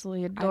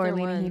 Absolutely adore Either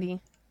Lena one. Headey.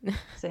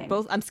 same.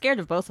 Both. I'm scared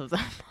of both of them.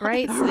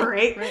 Right?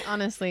 Right? Right,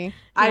 honestly.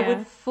 I Yeah.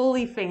 would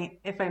fully faint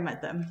if I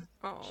met them.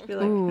 Oh. Just be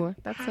like, Ooh,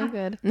 that's so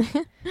good.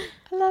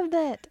 I love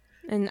that.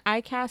 And I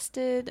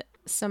casted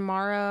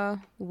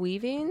Samara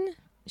Weaving.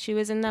 She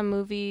was in that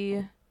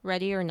movie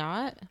Ready or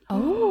Not.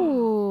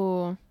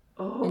 Oh.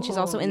 oh, And she's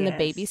also in yes.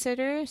 The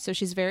Babysitter. So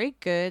she's very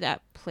good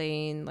at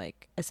playing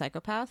like a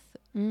psychopath.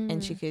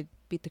 And she could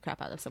beat the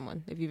crap out of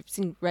someone. If you've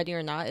seen Ready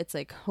or Not, it's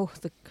like, oh,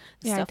 the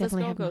Yeah, I stuff this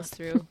definitely girl have goes not.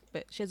 through.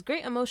 But she has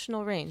great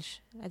emotional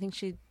range. I think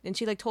she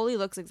like totally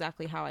looks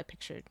exactly how I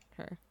pictured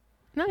her.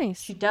 Nice.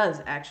 She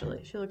does,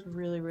 actually. She looks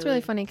really, really It's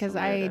really funny because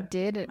similar I to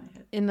did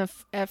my head.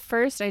 at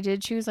first I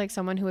did choose like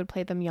someone who would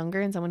play them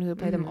younger and someone who would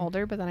play them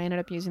older, but then I ended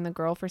up using the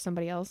girl for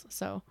somebody else.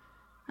 So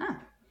Huh.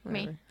 me.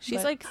 Whatever. She's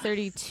But- like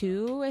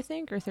 32, I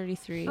think, or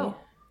 33. Oh,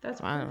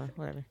 that's I don't know,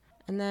 whatever.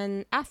 And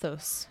then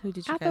Athos. Who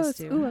did you guys Athos.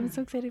 do? Ooh, I'm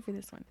so excited for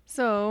this one.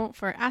 So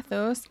for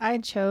Athos, I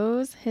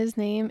chose his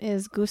name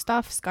is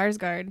Gustav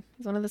Skarsgård.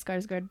 He's one of the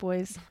Skarsgård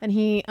boys, and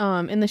he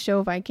in the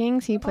show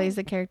Vikings he plays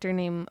the character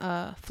named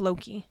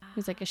Floki,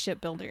 who's like a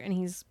shipbuilder, and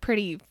he's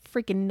pretty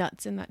freaking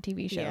nuts in that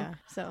TV show. Yeah.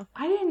 So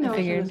I didn't know I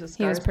he figured was a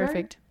he was Skarsgård.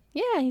 perfect.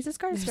 Yeah, he's a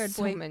There's Skarsgård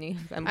so boy. many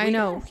of them. I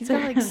know. He's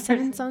got like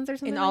 7 sons or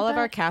something. In like all of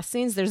our that.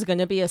 castings, there's going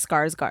to be a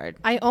Skarsgård.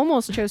 I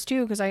almost chose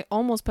 2 because I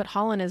almost put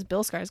Holland as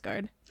Bill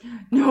Skarsgård.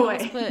 No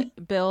Let's way.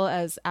 put Bill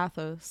as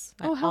Athos.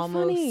 Oh, how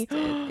funny.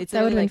 Did. It's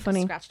That would've literally, been like,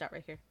 funny. scratched out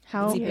right here.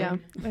 How? Zip it. Yeah,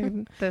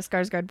 the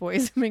Skarsgård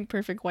boys make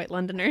perfect White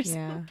Londoners.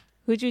 Yeah.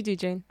 Who'd you do,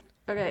 Jane?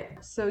 Okay,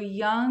 so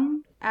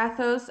young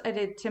Athos, I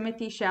did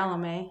Timothy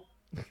Chalamet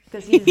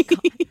because he's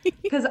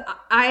because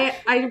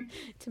I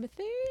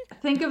Timothy?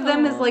 think of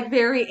them as like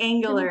very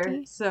angular,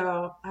 Timothy.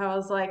 so I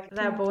was like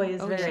that boy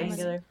is Oh, very Chalamet.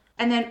 angular.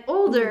 And then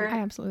older, I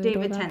absolutely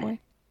David adore that Tennant boy.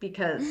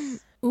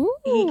 because Ooh,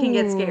 he can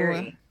get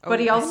scary,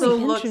 but he That'd also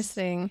be looks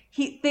interesting.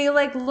 they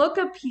like look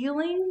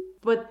appealing,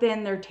 but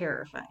then they're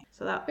terrifying.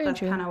 So Very that's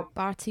true. kind of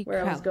Barty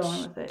where I was Crouch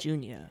going with it.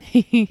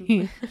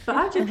 Jr.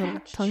 Bodger Little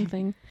Patch. tongue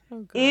thing. Oh,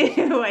 God.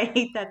 Ew, I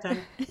hate that tongue.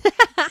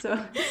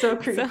 So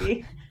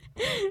creepy.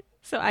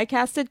 So I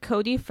casted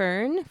Cody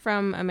Fern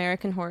from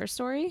American Horror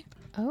Story.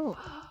 Oh,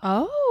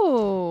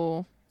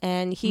 oh,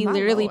 And he My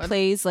literally Lord.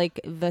 plays like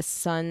the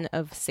son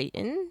of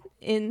Satan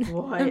in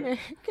What?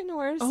 American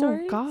Horror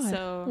Story. oh God!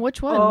 So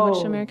Which one? Oh.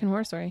 Which American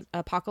Horror Story?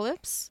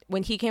 Apocalypse.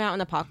 When he came out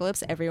in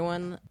Apocalypse,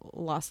 everyone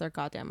lost their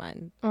goddamn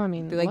mind. Oh, I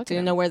mean, They like look at didn't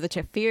him. know where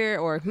to fear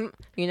or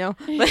you know.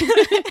 So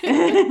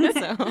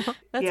that's what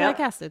I Yep.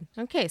 casted.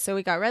 Okay, so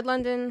we got Red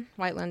London,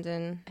 White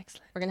London.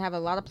 Excellent. We're gonna have a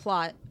lot of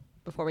plot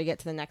before we get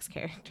to the next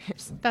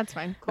characters. That's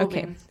fine. Cool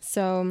Okay, beans.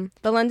 so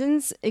the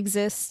Londons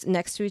exist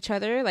next to each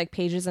other like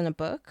pages in a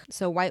book.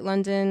 So White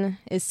London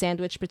is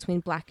sandwiched between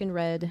black and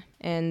red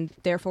and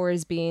therefore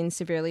is being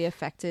severely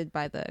affected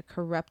by the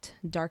corrupt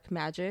dark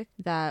magic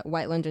that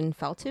White London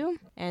fell to.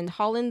 And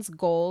Holland's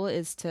goal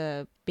is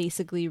to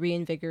basically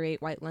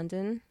reinvigorate White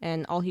London,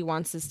 and all he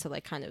wants is to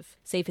like kind of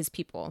save his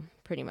people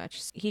pretty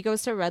much. He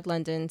goes to Red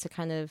London to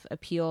kind of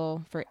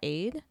appeal for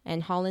aid,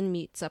 and Holland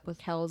meets up with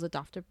Kel's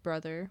adoptive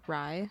brother,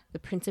 Rye, the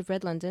Prince of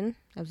Red London,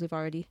 as we've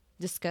already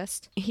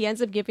discussed. He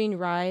ends up giving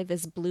Rye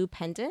this blue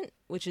pendant,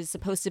 which is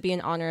supposed to be in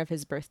honor of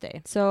his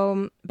birthday.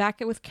 So back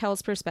with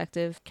Kel's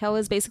perspective, Kel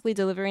is basically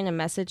delivering a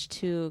message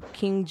to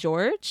King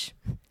George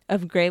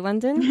of Grey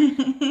London,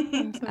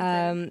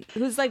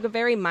 who's like a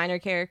very minor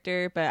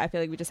character, but I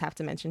feel like we just have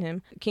to mention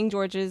him. King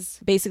George is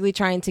basically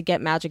trying to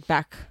get magic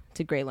back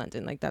to Grey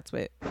London. Like that's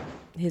what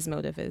his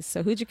motive is.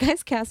 So who'd you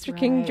guys cast for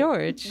King Right.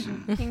 George?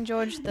 King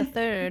George the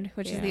Third,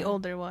 which is the Yeah.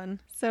 older one.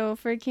 So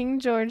for King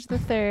George the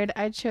Third,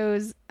 I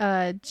chose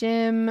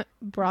Jim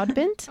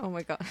Broadbent, Oh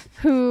my god.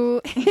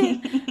 who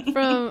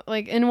from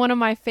like in one of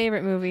my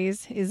favorite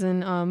movies is in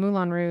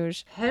Moulin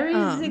Rouge. Harry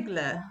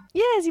Ziegler.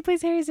 Yes, he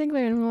plays Harry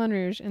Ziegler in Moulin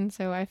Rouge, and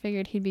so I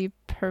figured he'd be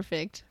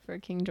perfect for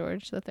King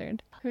George the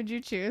Third. Who'd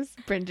you choose,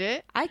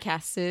 Bridget? I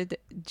casted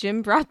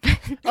Jim Broadbent.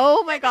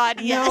 Oh my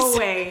God! Yes, No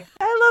way.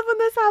 I love when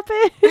this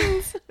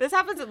happens. This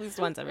happens at least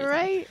once every time.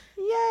 Right?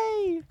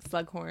 Yay!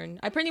 Slughorn.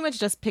 I pretty much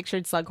just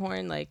pictured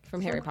Slughorn like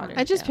from Harry Potter.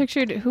 I just Yeah.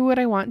 pictured who would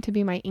I want to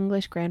be my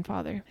English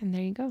grandfather, and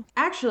there you go.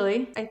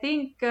 Actually, I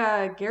think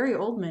Gary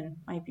Oldman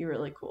might be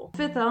really cool.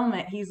 Fifth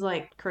Element, he's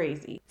like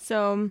crazy.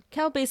 So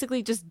Kel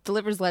basically just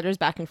delivers letters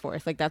back and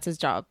forth. Like, that's his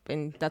job.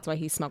 And that's why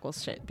he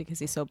smuggles shit, because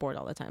he's so bored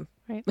all the time.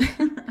 Right.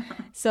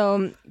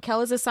 So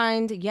Kel is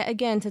assigned yet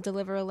again to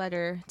deliver a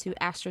letter to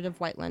Astrid of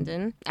White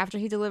London. After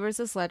he delivers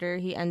this letter,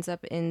 he ends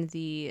up in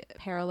the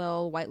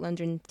parallel White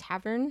London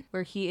tavern,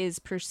 where he is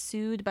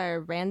pursued by a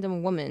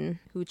random woman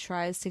who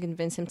tries to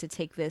convince him to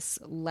take this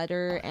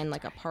letter and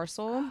like a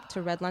parcel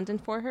to Red London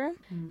for her.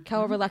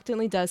 Kel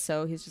reluctantly does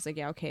so. He's just like,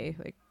 yeah, okay,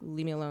 like,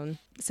 leave me alone.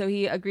 So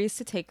he agrees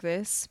to take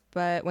this,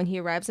 but when he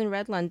arrives in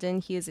Red London,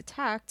 he is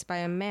attacked by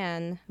a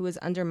man who is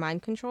under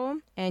mind control,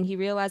 and he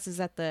realizes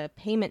that the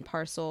payment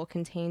parcel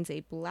contains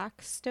a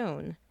black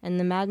stone. And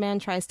the madman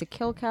tries to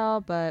kill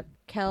Kel, but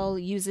Kel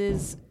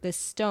uses this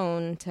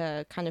stone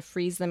to kind of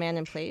freeze the man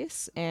in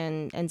place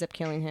and ends up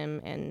killing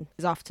him and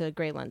is off to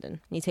Grey London. And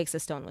he takes the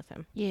stone with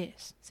him.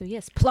 Yes. So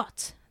yes,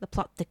 plot. The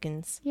plot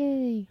thickens.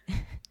 Yay.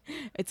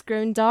 It's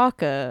grown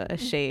darker a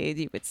shade,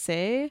 you would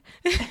say.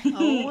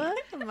 Oh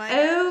my.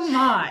 Oh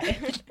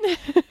my.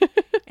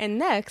 And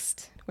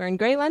next, we're in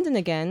Grey London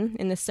again,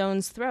 in the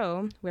Stone's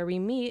Throw, where we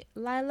meet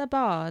Lila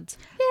Bard.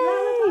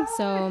 Yay.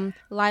 So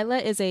Lila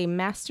is a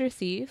master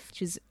thief.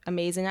 She's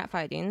amazing at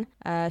fighting.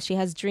 She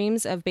has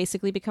dreams of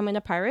basically becoming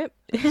a pirate.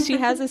 She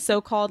has a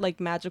so-called like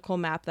magical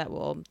map that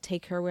will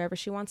take her wherever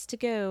she wants to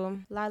go.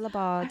 Lila I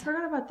Bard.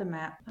 forgot about the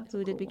map. That's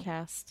Who did we cool.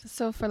 cast?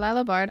 So for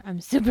Lila Bard,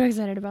 I'm super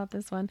excited about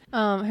this one.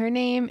 Her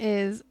name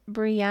is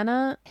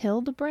Brianna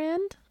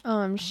Hildebrand.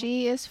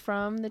 She is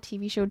from the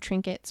TV show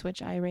Trinkets,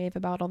 which I rave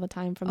about all the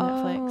time from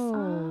Netflix.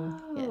 Oh,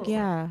 Oh.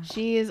 yeah.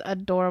 She is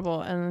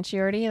adorable, and she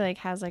already like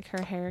has like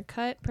her hair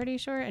cut pretty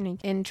short and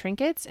in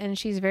Trinkets, and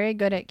she's very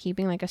good at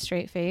keeping like a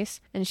straight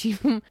face, and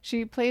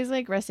she plays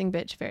like resting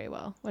bitch very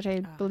well, which I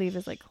believe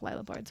is like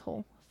Lila Bard's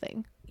whole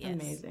thing. Yes.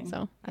 Amazing.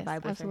 So I yes, vibe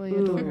with her.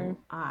 absolutely adore her. Ooh,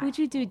 I Who'd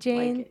you do,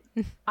 Jane? like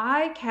it.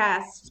 I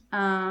cast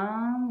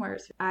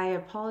I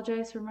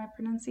apologize for my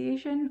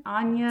pronunciation.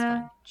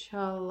 Anya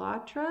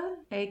Chalatra,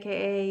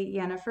 aka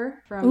Yennefer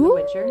from The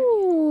Witcher.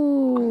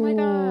 Oh my Ooh.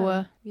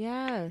 god.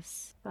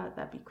 Yes. Thought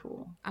that'd be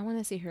cool. I want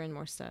to see her in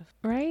more stuff.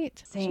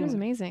 Right? She was Same.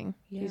 amazing.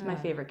 She's my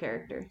favorite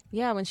character.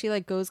 Yeah, when she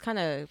like goes kind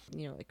of,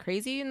 like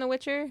crazy in The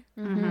Witcher.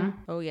 Mm-hmm.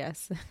 Oh,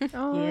 yes.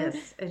 Oh,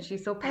 Yes, and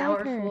she's so like her.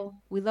 powerful.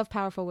 We love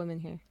powerful women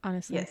here.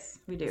 honestly. Yes,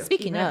 we do.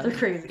 Speaking Even if of. they're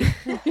crazy.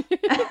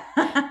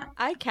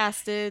 I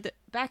casted,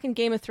 back in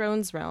Game of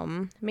Thrones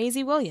realm,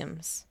 Maisie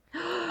Williams.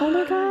 Oh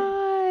my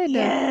god.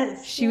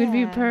 Yes. She would be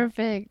Yeah.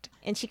 perfect.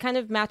 And she kind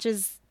of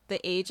matches the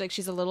age. Like,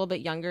 she's a little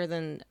bit younger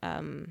than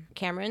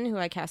Cameron, who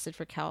I casted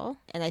for Kel.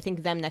 And I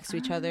think them next to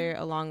each other,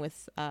 along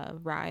with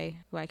Rye,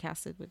 who I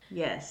casted with.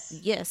 Yes.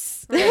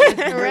 Yes. Great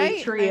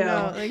Right? trio.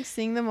 I know. Like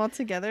seeing them all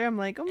together, I'm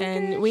like, oh my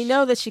And gosh. we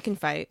know that she can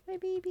fight. My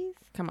babies.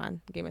 Come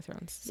on, Game of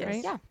Thrones. So,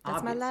 Yes, yeah,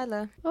 that's my obviously.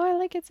 Lila. Oh, I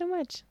like it so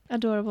much.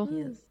 Adorable.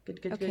 Yes. Good.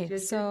 Okay, good.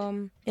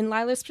 so in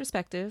Lila's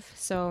perspective,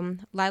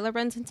 Lila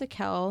runs into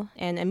Kel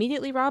and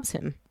immediately robs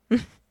him.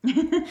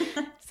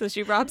 So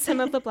she robs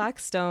him of the black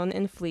stone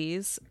and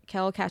flees.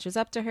 Kel catches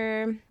up to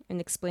her and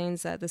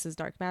explains that this is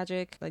dark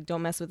magic. Like,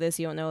 don't mess with this.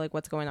 You don't know like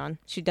what's going on.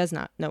 She does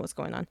not know what's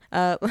going on.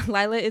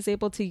 Lila is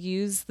able to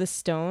use the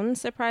stone,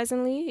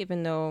 surprisingly,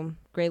 even though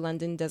Grey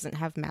London doesn't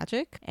have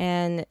magic.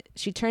 And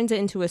she turns it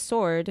into a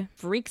sword,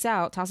 freaks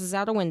out, tosses it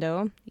out a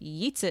window,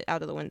 yeets it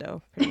out of the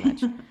window, pretty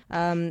much.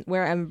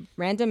 Where a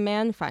random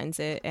man finds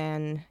it,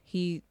 and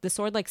the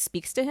sword like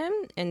speaks to him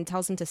and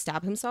tells him to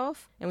stab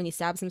himself. And when he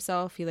stabs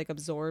himself, he like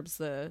absorbs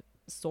the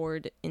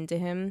sword into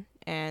him,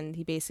 and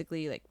he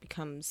basically like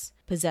becomes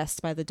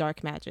possessed by the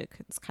dark magic.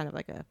 It's kind of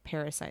like a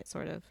parasite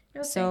sort of.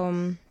 Oh,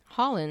 So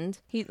Holland,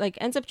 he like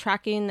ends up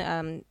tracking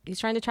he's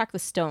trying to track the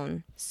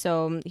stone.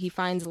 So he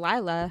finds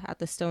Lila at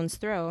the stone's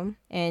throw,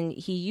 and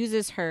he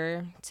uses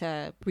her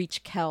to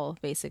reach Kel,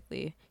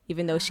 basically,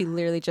 even though she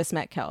literally just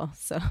met Kel.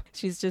 So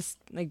she's just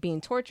like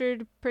being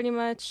tortured pretty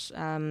much.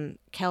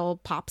 Kel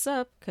pops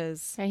up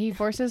because Yeah, he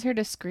forces her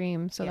to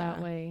scream so Yeah.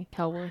 that way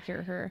Kel will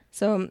hear her.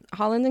 so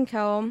Holland and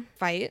Kel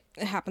fight.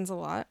 It happens a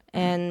lot.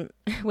 And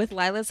with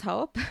Lila's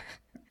help,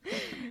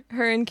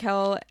 her and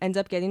Kel end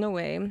up getting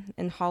away,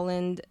 and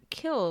Holland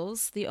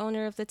kills the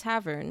owner of the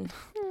tavern,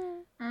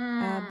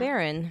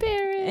 Baron.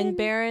 And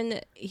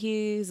Baron,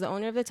 he's the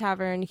owner of the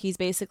tavern. He's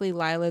basically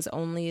Lila's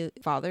only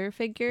father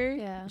figure.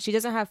 Yeah. She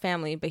doesn't have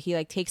family, but he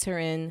like takes her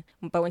in.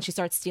 But when she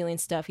starts stealing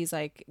stuff, he's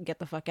like, get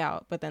the fuck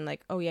out. But then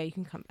like, oh yeah, you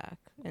can come back.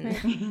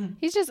 And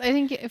He's just, I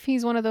think if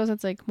he's one of those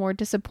that's like more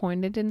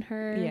disappointed in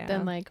her Yeah.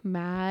 than like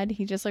mad,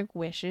 he just like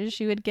wishes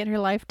she would get her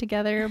life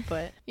together,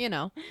 but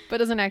but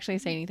doesn't actually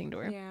say anything to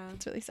her. yeah,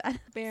 It's really sad.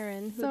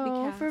 Baron. Who'd we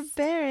So for cast?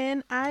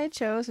 Baron, I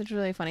chose, which is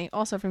really funny,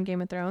 also from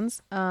Game of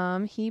Thrones.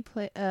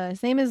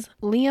 His name is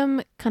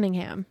Liam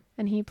Cunningham,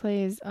 and he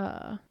plays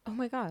Oh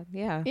my god,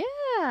 yeah.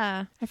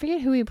 Yeah. I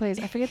forget who he plays.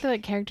 I forget the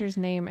like character's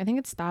name. I think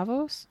it's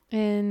Stavros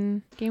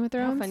in Game of How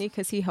Thrones. funny,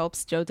 because he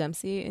helps Joe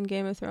Dempsey in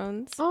Game of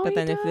Thrones. Oh, but he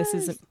then if this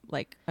does. isn't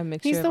like a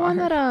mixture He's of the one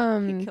art,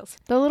 that he kills.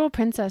 the little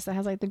princess that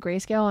has like the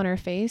grayscale on her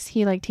face.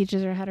 He like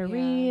teaches her how to Yeah.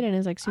 read and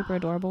is like super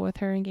adorable with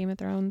her in Game of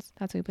Thrones.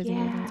 That's who he plays in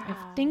Game of Thrones. I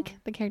Yeah. think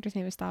the character's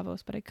name is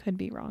Stavros, but I could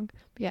be wrong.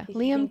 But yeah, I Liam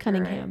think you're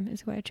Cunningham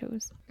is who I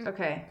chose.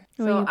 Okay.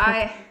 What do So you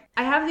pick?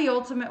 I have the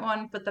ultimate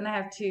one, but then I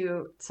have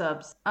two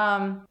subs.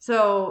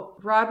 So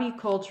Robbie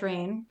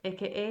Coltrane,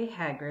 aka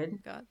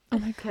Hagrid, God. Oh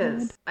my god.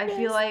 because I feel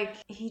Yes. like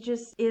he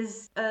just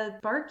is a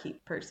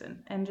barkeep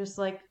person and just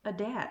like a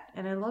dad,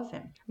 and I love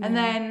him. And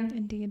then,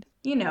 Indeed.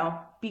 you know,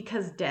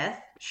 because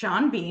death,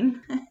 Sean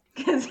Bean,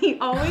 because he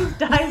always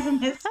dies in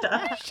his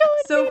stuff.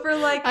 So for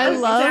like I a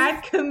love-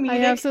 sad comedic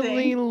I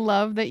absolutely thing.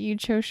 love that you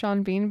chose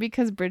Sean Bean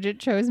because Bridget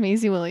chose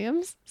Maisie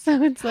Williams.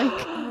 So it's like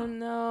Oh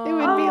no. it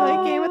would be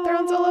like Game of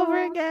Thrones all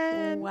over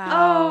again. Wow.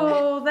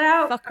 Oh,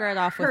 that Fuck right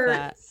off with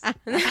that.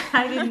 hurts.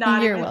 I did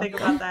not You're even think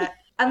welcome. about that.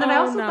 And then I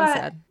Oh, also now I'm thought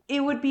sad. it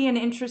would be an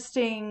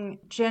interesting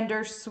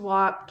gender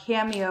swap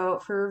cameo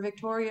for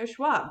Victoria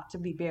Schwab to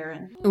be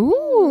Baron,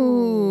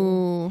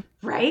 Ooh.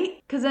 right?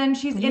 Because then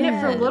she's in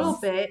it for a little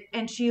Yes. bit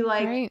and she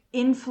like Right.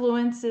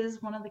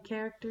 influences one of the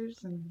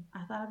characters, and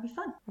I thought it'd be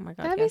fun. Oh my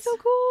god. That'd yes. be so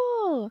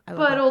cool. I love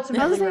But it.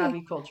 ultimately, Say-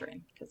 Robbie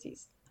Coltrane, because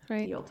he's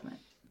Right. the ultimate.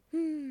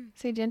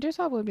 Say gender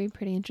swap would be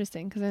pretty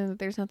interesting because then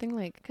there's nothing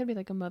like could be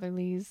like a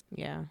motherly's.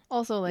 Yeah.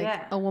 Also like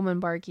Yeah. a woman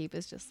barkeep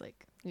is just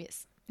like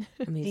yes.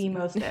 The Amazing.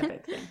 most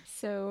epic thing.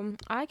 So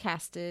I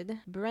casted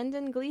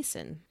Brendan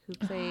Gleeson, who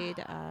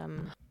played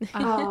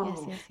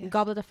Oh, yes.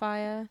 Goblet of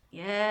Fire,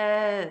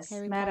 yes.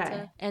 Harry Mad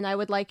Potter. Eye. And I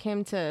would like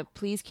him to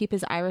please keep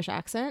his Irish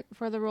accent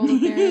for the role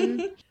of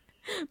Baron.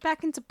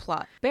 Back into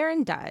plot.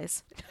 Baron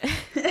dies.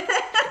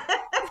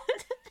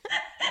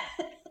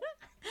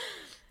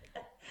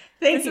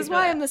 Thank This you is for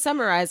why that. I'm the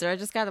summarizer. I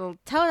just gotta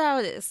tell it how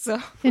it is. So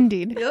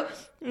Indeed. Yep.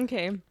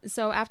 okay.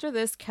 So after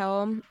this,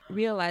 Kel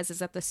realizes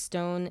that the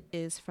stone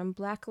is from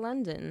Black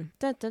London.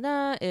 Da da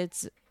da.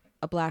 It's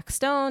a black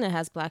stone. It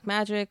has black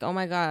magic. Oh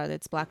my god,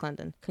 it's Black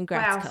London.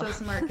 Congrats, Wow, Kel.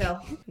 so smart,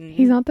 Kel.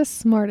 He's not the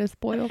smartest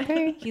boy,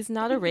 okay? He's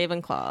not a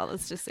Ravenclaw.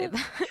 Let's just say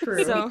that.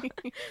 True.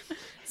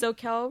 So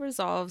Kel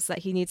resolves that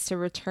he needs to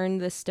return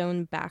the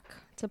stone back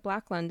to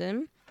Black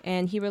London.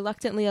 And he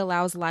reluctantly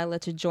allows Lila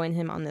to join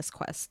him on this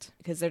quest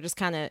because they're just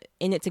kind of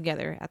in it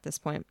together at this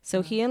point.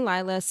 So he and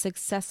Lila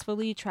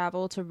successfully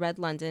travel to Red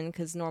London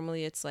because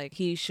normally it's like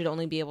he should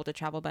only be able to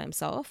travel by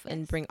himself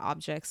and bring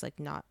objects, like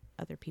not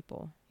other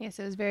people. Yes,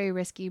 it was very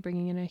risky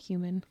bringing in a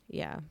human.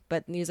 Yeah.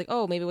 But he's like,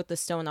 oh, maybe with the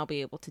stone I'll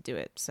be able to do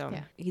it. So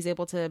Yeah. he's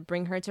able to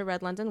bring her to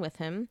Red London with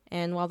him.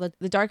 And while the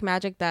dark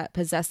magic that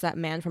possessed that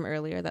man from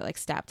earlier that like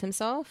stabbed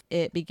himself,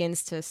 it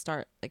begins to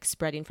start like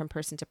spreading from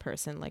person to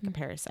person like a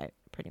parasite.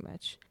 Pretty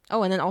much.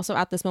 Oh, and then also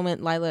at this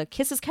moment, Lila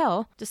kisses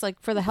Kel, just like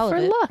for the hell For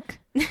of it. luck.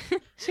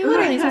 She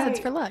literally says it's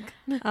for luck.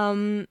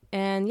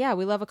 And yeah,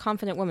 we love a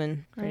confident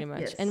woman, pretty Right.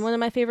 much. Yes. And one of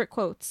my favorite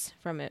quotes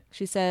from it,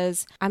 she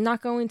says, "I'm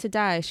not going to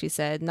die," she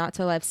said, "not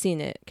till I've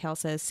seen it." Kel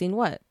says, "Seen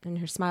what?" And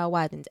her smile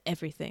widens.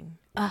 Everything.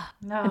 Ah,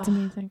 No. It's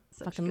amazing.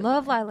 Such fucking good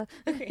love line. Lila.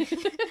 Okay.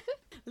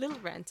 Little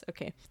rant.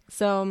 Okay.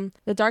 So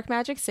the dark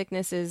magic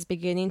sickness is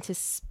beginning to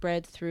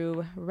spread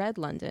through Red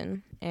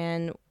London.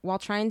 And while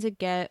trying to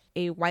get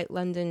a White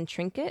London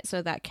trinket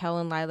so that Kel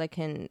and Lila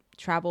can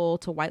travel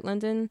to White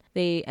London,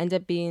 they end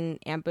up being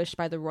ambushed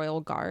by the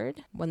Royal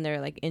Guard when they're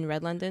like in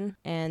Red London.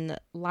 And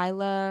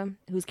Lila,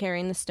 who's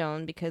carrying the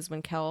stone, because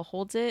when Kel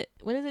holds it,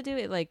 what does it do?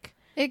 It like...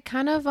 It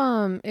kind of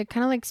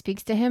like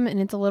speaks to him and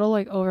it's a little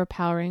like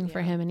overpowering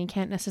for him and he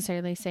can't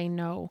necessarily say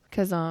no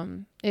because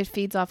it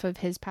feeds off of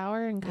his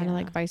power and kind of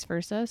like vice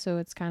versa. So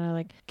it's kind of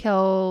like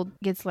Kel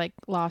gets like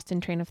lost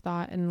in train of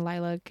thought and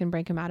Lila can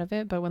break him out of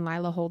it. But when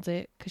Lila holds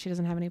it because she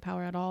doesn't have any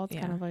power at all, it's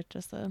kind of like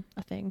just a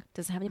thing.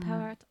 Doesn't have any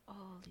power at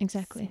all.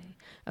 Exactly.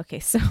 Okay,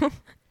 so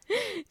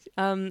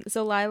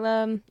so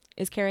Lila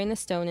is carrying the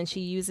stone and she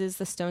uses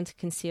the stone to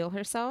conceal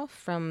herself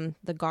from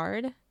the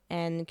guard,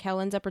 and Kel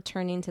ends up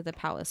returning to the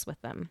palace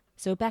with them.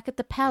 So back at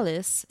the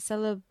palace,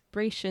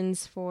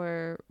 celebrations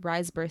for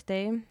Rye's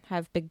birthday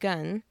have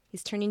begun.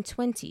 He's turning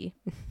 20.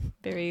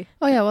 Very...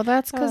 Oh yeah, well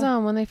that's because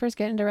when they first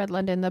get into Red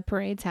London, the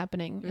parade's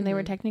happening and they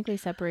were technically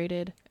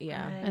separated.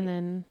 Yeah. And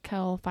then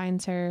Kel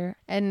finds her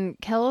and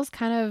Kel's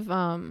kind of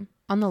on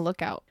the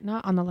lookout.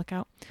 Not on the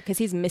lookout. Because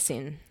he's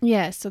missing.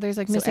 Yes, so there's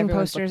like So missing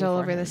everyone's posters looking all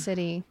for over the him.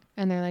 city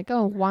and they're like,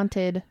 oh,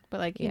 wanted, but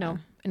like, you Yeah. know,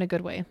 in a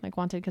good way. Like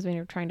wanted because we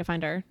were trying to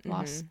find our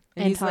lost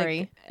And he's Antari.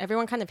 like,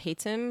 everyone kind of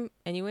hates him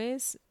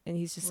anyways. And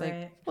he's just like,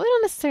 Right. Well, they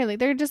don't necessarily.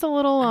 They're just a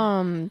little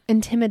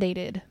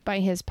intimidated by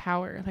his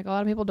power. Like a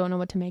lot of people don't know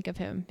what to make of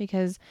him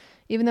because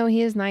even though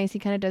he is nice, he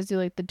kind of does do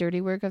like the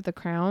dirty work of the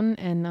crown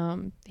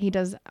and he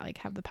does like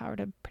have the power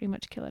to pretty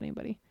much kill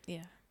anybody.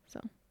 yeah. So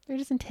They're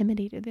just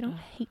intimidated. They don't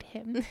hate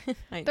him.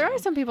 I There know. are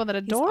some people that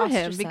adore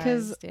him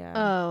because ostracized,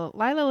 yeah.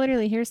 Lila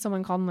literally hears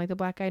someone call him like the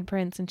Black-Eyed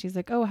Prince, and she's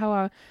like, "Oh,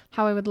 how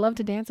I would love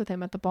to dance with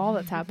him at the ball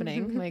that's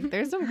happening." Like,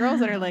 there's some girls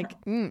that are like,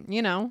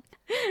 you know,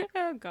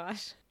 Oh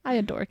gosh. I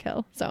adore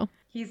Kel. So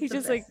He's He's the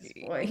just like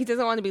bestest boy. he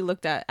doesn't want to be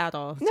looked at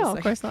all. It's no, just of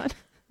like, course not.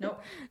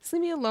 Nope. just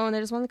leave me alone. I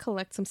just want to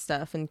collect some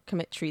stuff and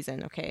commit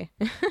treason, okay?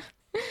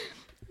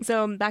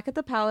 So back at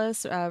the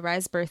palace,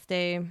 Rye's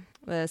birthday,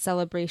 the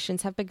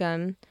celebrations have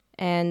begun.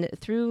 And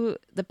through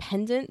the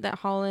pendant that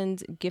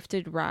Holland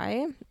gifted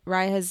Rye,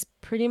 Rye has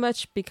pretty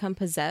much become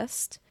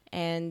possessed.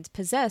 And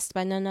possessed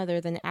by none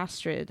other than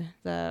Astrid,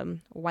 the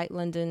White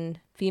London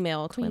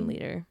female twin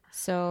leader.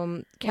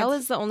 So Kel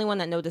is the only one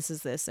that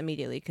notices this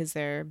immediately because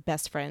they're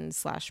best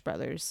friends /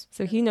 brothers.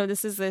 So he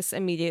notices this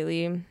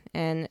immediately,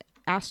 and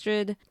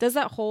Astrid does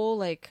that whole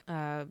like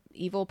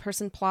evil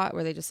person plot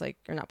where they just like,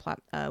 or not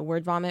plot,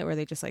 word vomit, where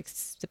they just like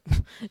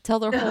tell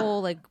their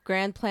whole like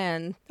grand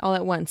plan all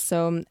at once.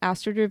 So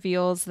Astrid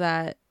reveals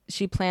that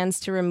she plans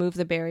to remove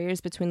the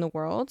barriers between the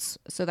worlds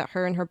so that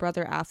her and her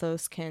brother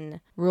Athos can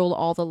rule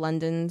all the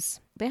Londons.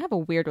 They have a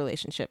weird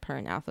relationship, her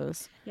and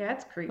Athos. Yeah,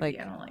 it's creepy. Like,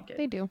 I don't like it.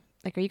 They do.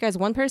 Like, are you guys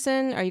one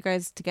person? Are you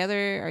guys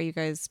together? Are you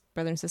guys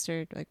brother and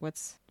sister? Like,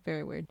 what's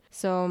very weird.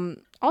 So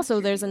also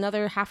there's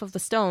another half of the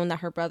stone that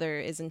her brother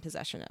is in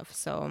possession of.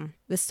 So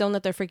the stone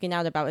that they're freaking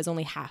out about is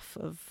only half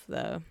of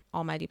the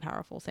almighty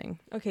powerful thing.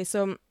 Okay,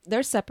 so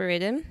they're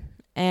separated,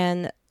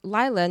 and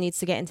Lila needs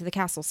to get into the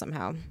castle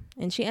somehow,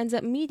 and she ends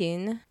up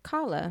meeting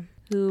Kala,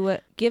 who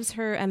gives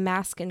her a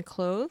mask and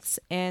clothes,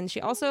 and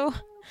she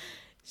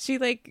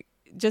like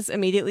just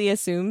immediately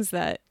assumes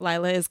that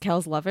Lila is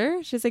Kel's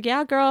lover. She's like,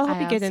 "Yeah, girl, I'll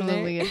help you get in there."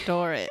 absolutely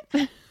adore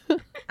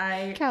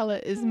it. Kala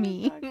is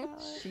me.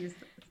 She's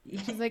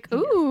She's like,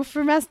 "Ooh,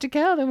 for Master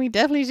Kel, then we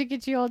definitely should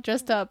get you all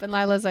dressed up." And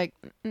Lila's like,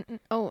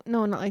 "Oh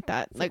no, not like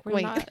that. Like, We're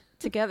wait." not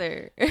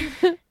together.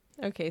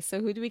 Okay, so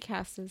who do we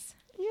cast as?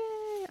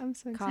 Yay! I'm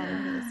so excited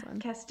for this one.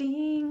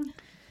 casting.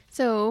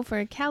 So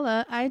for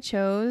Kala, I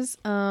chose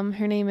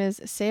her name is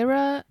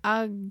Sarah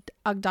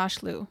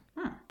Agdashlu.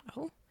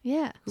 Oh,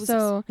 Yeah. Who's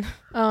so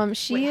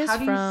she Wait, is how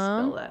do you from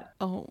spell that?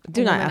 Oh,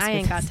 Do not woman, ask I me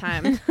ain't got this.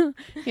 time.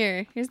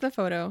 Here's the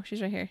photo.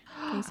 She's right here.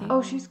 Can you see?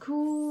 Oh, she's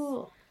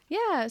cool.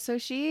 Yeah, so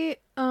she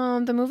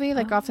the movie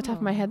like off the top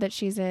of my head that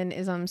she's in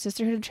is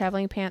Sisterhood of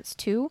Traveling Pants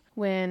 2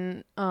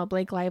 when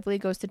Blake Lively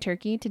goes to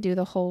Turkey to do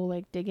the whole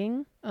like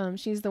digging.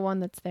 She's the one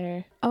that's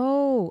there.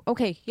 Oh,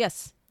 okay.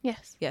 Yes.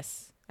 Yes.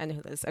 Yes. I know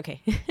who that is.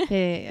 Okay.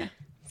 Yeah.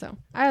 So,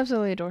 I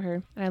absolutely adore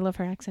her and I love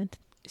her accent.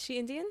 Is she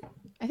Indian?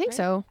 I think Right?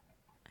 so.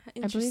 I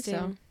believe Interesting.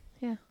 so.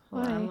 Yeah.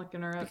 Hold on, I'm Why?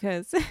 looking her up.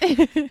 Because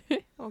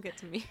won't get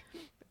to me.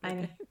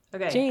 Okay.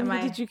 Jane, am who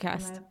I- did you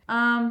cast?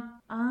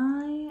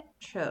 I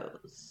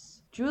chose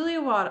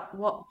Julia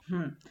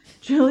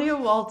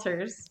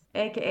Walters,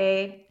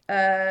 aka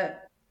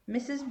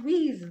Mrs.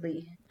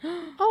 Weasley.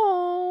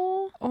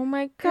 Oh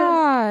my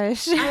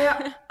gosh.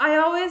 I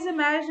always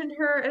imagined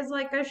her as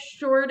like a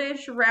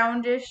shortish,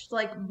 roundish,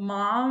 like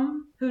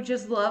mom who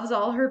just loves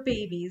all her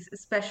babies,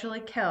 especially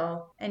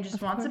Kel, and just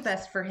Of wants the course.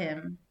 best for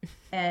him,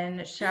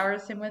 and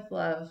showers him with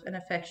love and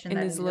affection. And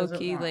that is he doesn't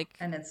low-key, want, like,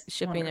 and it's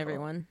Shipping wonderful.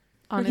 everyone.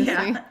 Honestly.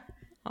 Yeah.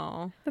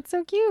 Oh. That's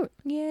so cute.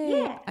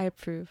 Yay. Yeah. I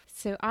approve.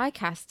 So I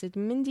casted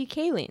Mindy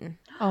Kaling,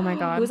 Oh my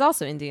god. who is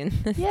also Indian.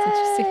 That's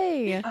interesting.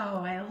 Yay!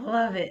 Oh, I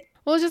love it.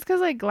 Well, it's just because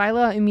like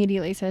Lila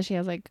immediately says she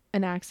has like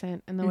an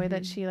accent, and the way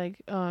that she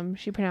like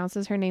she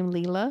pronounces her name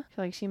Leela,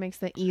 like she makes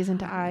the e's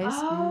into i's,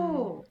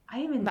 Oh, I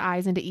even the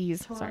i's into e's.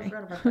 totally Sorry,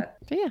 forgot about that.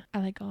 but yeah,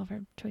 I like all of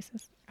her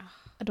choices.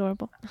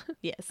 Adorable.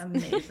 Yes.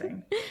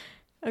 Amazing.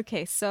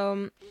 Okay,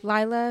 so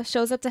Lila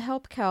shows up to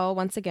help Kel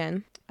once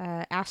again.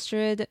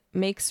 Astrid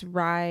makes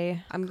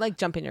Rye. I'm like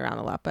jumping around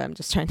a lot, but I'm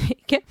just trying to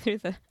get through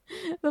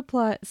the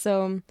plot.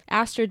 So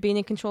Astrid, being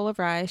in control of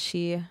Rye,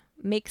 she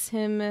makes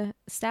him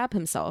stab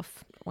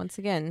himself once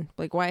again.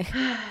 Like, why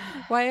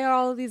are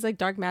all of these like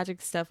dark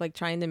magic stuff like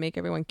trying to make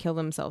everyone kill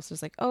themselves?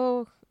 Just like,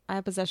 oh, I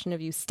have possession of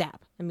you,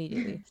 stab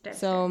immediately.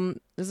 Stab.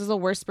 This is the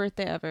worst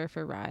birthday ever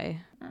for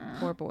Rye.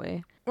 Poor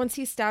boy. Once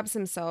he stabs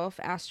himself,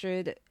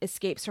 Astrid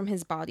escapes from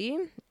his body,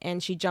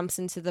 and she jumps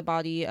into the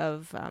body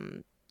of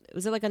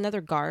was it like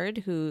another guard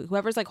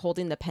whoever's like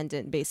holding the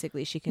pendant,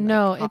 basically she can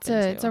No, like, hop it's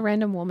a into.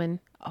 random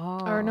woman. Oh.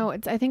 Or no,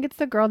 I think it's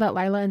the girl that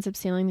Lila ends up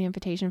stealing the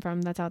invitation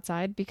from that's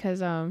outside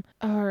because or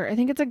I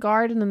think it's a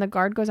guard, and then the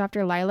guard goes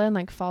after Lila and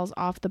like falls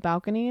off the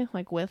balcony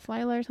like with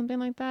Lila or something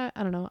like that.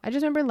 I don't know. I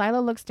just remember Lila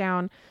looks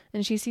down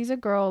and she sees a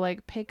girl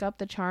like pick up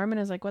the charm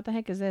and is like, "What the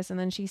heck is this?" And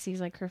then she sees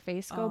like her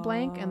face go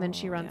blank, and then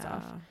she runs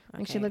off.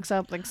 Like she looks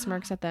up, like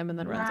smirks at them, and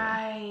then runs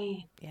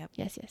away. Right.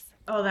 Yes.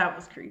 Oh, that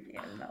was creepy.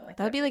 I did not like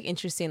That would that. be like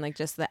interesting, like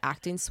just the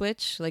acting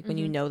switch, like when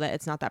you know that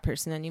it's not that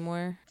person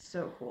anymore.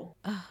 So cool.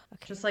 Oh,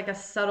 okay. Just like a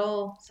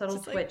subtle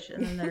Just like- twitch,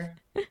 and then they're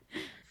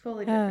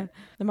fully different.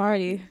 I'm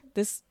already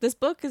this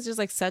book is just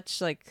like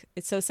such like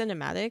it's so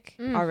cinematic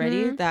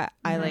already that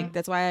I like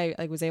that's why I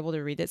like was able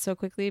to read it so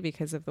quickly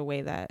because of the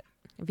way that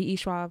V.E.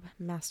 Schwab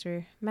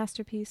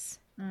masterpiece.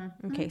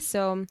 Okay,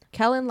 so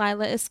Kel and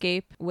Lila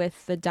escape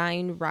with the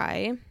dying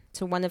Rye,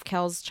 to one of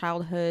Kel's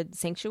childhood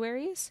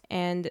sanctuaries,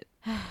 and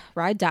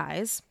Rye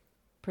dies,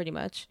 pretty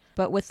much.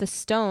 But with the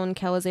stone,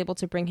 Kel is able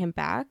to bring him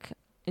back,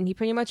 and he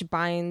pretty much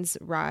binds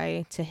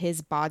Rye to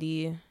his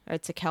body, or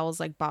to Kel's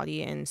like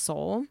body and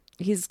soul.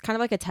 He's kind of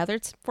like a tether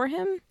for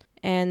him,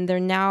 and they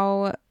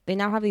now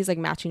have these like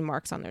matching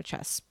marks on their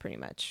chests, pretty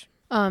much.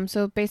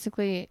 So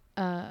basically,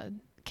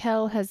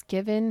 Kel has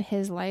given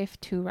his life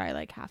to Rye,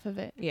 like half of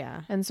it.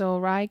 Yeah. And so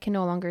Rye can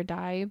no longer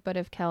die, but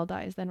if Kel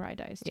dies, then Rye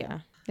dies too. Yeah.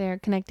 They're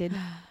connected.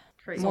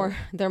 Crazy.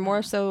 They're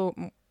more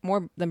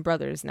than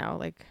brothers now,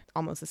 like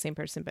almost the same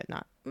person, but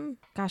not.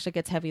 Gosh, it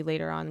gets heavy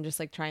later on. I'm just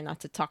like trying not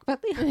to talk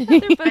about the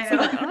other books. I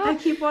know. I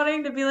keep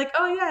wanting to be like,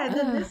 oh yeah, and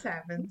then this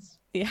happens.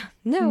 Yeah.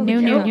 No.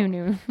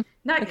 No.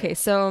 Not Okay,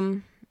 so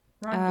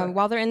Wrong book.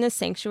 while they're in this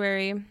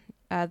sanctuary,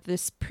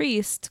 this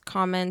priest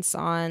comments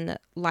on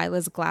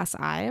Lila's glass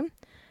eye,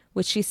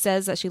 which she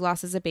says that she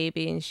lost as a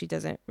baby and she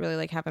doesn't really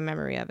like have a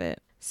memory of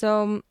it.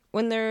 So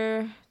when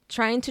they're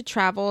trying to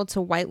travel to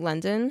White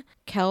London,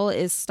 Kel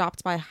is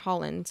stopped by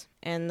Holland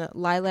and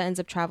Lila ends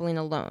up traveling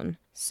alone.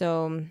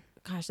 So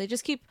gosh, they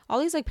just keep all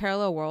these like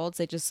parallel worlds.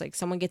 They just like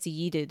someone gets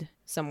yeeted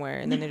somewhere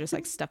and then they're just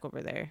like stuck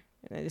over there.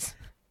 And they just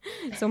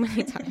so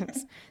many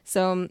times.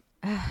 So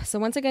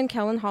once again,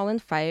 Kel and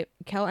Holland fight.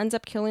 Kel ends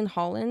up killing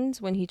Holland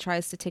when he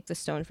tries to take the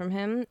stone from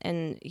him,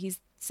 and he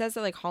says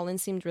that like Holland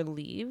seemed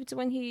relieved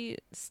when he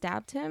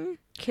stabbed him.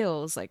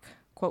 Kills, like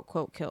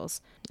quote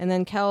kills, and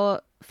then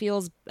Kel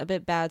feels a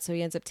bit bad, so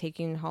he ends up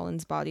taking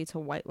Holland's body to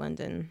White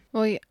London.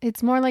 Well,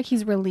 it's more like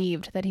he's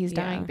relieved that he's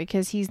dying Yeah.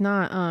 because he's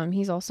not.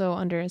 He's also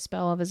under a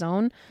spell of his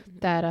own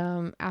that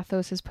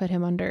Athos has put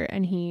him under,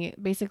 and he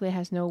basically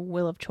has no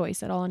will of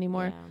choice at all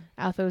anymore.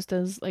 Yeah. Athos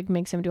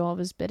makes him do all of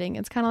his bidding.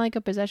 It's kind of like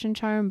a possession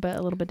charm, but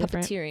a little bit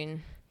different. Puppeteering,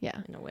 Yeah.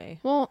 in a way.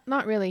 Well,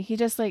 not really. He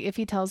just like if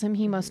he tells him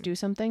he must do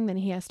something, then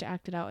he has to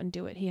act it out and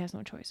do it. He has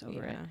no choice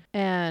over it. Yeah.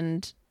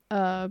 And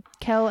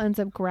Kel ends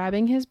up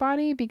grabbing his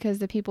body because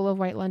the people of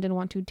White London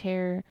want to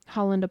tear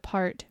Holland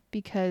apart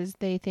because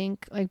they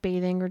think like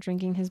bathing or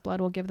drinking his blood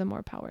will give them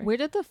more power. Where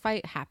did the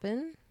fight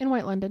happen? In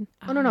White London.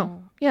 Oh,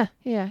 no. Yeah,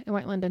 in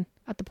White London.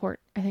 At the port,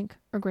 I think.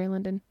 Or Grey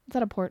London. It's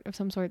at a port of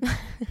some sort.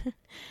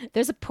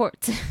 There's a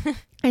port.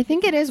 I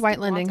think it is White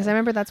London because I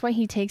remember that's why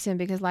he takes him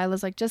because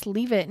Lila's like, just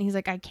leave it. And he's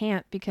like, I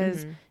can't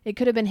because it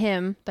could have been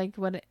him. Like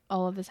what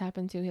all of this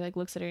happened to. He like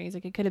looks at her and he's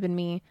like, it could have been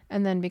me.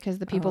 And then because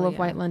the people of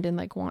White London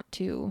like want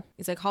to.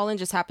 He's like, Holland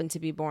just happened to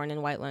be born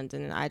in White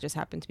London and I just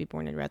happened to be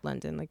born in Red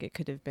London. Like it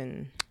could have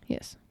been.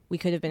 Yes. We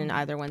could have been in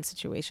either one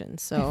situation.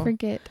 So I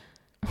forget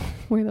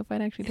where the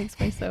fight actually takes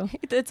place though.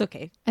 It's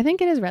okay. I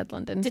think it is Red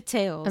London.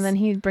 Details. And then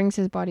he brings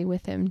his body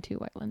with him to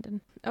White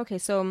London. Okay,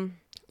 so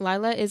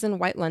Lila is in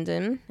White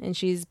London and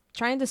she's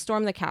trying to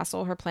storm the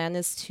castle. Her plan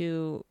is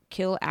to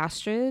kill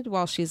Astrid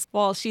while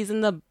she's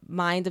in the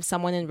mind of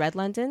someone in Red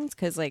London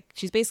because like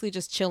she's basically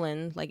just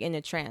chilling like in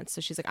a trance.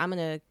 So she's like, I'm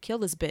gonna kill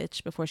this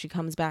bitch before she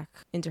comes back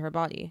into her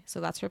body. So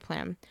that's her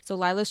plan. So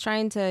Lila's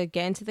trying to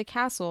get into the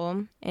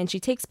castle and she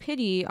takes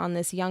pity on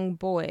this young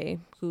boy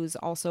who's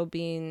also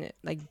being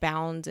like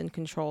bound and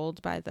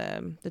controlled by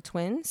the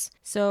twins.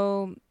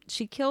 So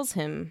she kills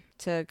him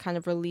to kind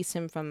of release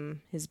him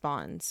from his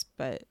bonds,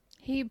 but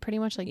he pretty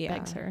much like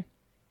begs her.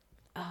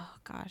 Oh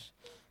gosh.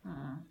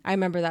 I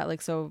remember that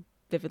like so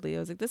vividly. I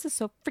was like, this is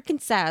so freaking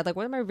sad. Like,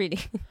 what am I reading?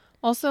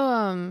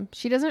 Also,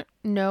 she doesn't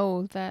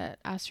know that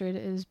Astrid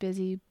is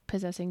busy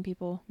possessing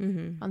people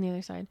on the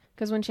other side.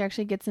 Because when she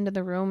actually gets into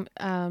the room,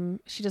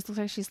 she just looks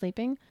like she's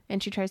sleeping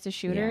and she tries to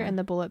shoot her and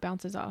the bullet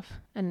bounces off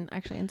and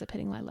actually ends up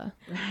hitting Lila.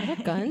 Are there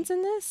guns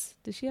in this?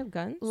 Does she have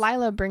guns?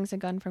 Lila brings a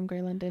gun from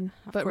Grey London,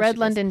 but course Red she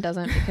London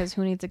doesn't because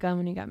who needs a gun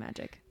when you got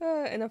magic?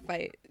 In a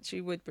fight, she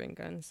would bring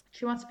guns.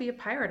 She wants to be a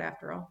pirate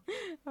after all.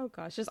 Oh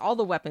gosh, just all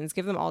the weapons.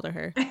 Give them all to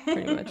her,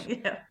 pretty much.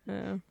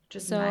 Yeah.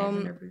 Just So knives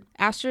in her boot.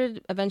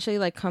 Astrid eventually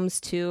like comes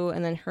to,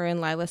 and then her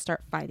and Lila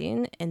start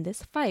fighting. And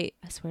this fight,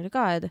 I swear to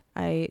God,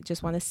 I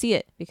just want to see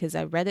it because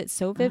I read it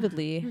so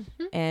vividly,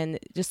 and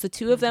just the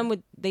two of them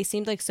they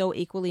seemed like so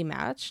equally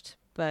matched.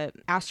 But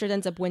Astrid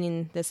ends up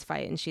winning this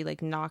fight, and she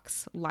like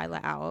knocks Lila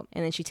out,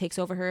 and then she takes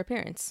over her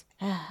appearance.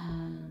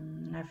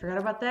 I forgot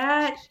about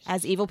that.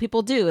 As evil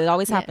people do, it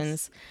always Yes.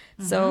 happens.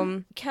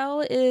 So Kel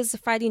is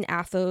fighting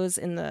Athos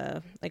in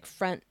the like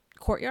front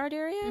courtyard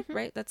area,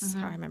 right? That's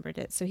how I remembered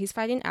it. So he's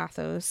fighting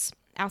Athos.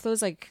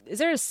 Athos, like, is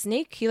there a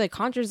snake? He like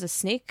conjures a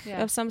snake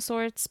of some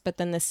sorts, but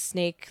then the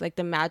snake, like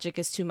the magic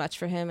is too much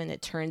for him and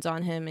it turns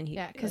on him and he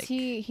Because like,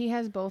 he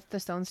has both the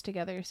stones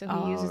together, so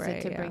he uses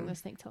it to right, bring the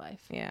snake to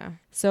life. Yeah.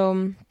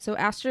 So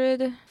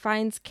Astrid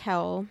finds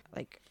Kel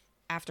like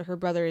after her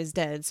brother is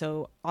dead,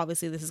 so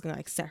obviously this is gonna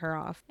like set her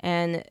off.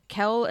 And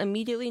Kel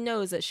immediately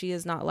knows that she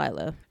is not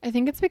Lila. I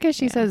think it's because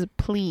she says,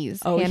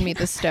 please hand me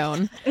the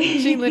stone.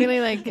 She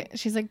literally like,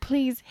 she's like,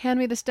 please hand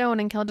me the stone.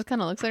 And Kel just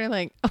kind of looks at her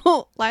like,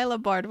 oh, Lila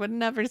Bard would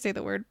never say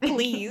the word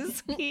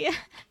please. Yes.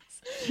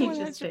 He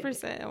just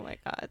 100%. Oh my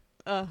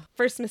God.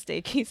 First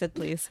mistake. He said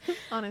please.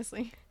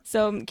 Honestly.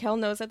 So Kel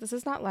knows that this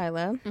is not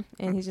Lila,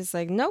 and he's just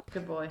like, nope,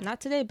 Good boy. not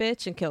today,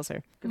 bitch, and kills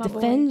her. My boy.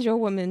 Defend your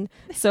woman.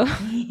 So,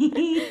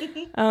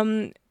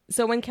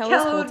 So when Kel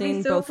is Kel would be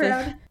holding so both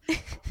proud.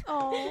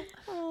 Oh.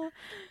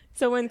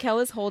 So when Kel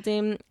is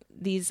holding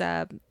these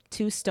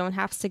two stone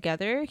halves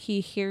together, he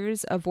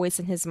hears a voice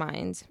in his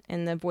mind,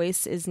 and the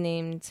voice is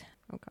named,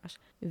 oh gosh,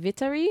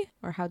 Vitari,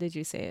 or how did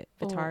you say it?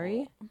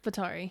 Vitari?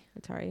 Vitari.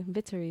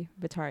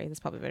 Vitari. That's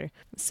probably better.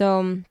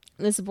 So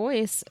this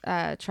voice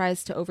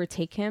tries to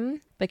overtake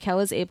him, but Kel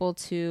is able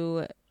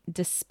to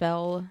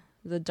dispel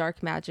the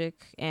dark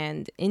magic,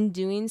 and in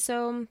doing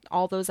so,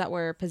 all those that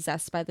were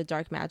possessed by the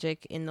dark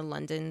magic in the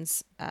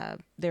Londons,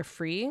 they're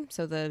free.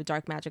 So the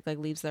dark magic like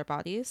leaves their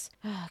bodies.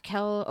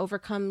 Kel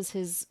overcomes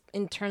his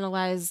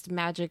internalized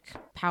magic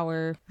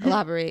power.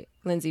 Elaborate,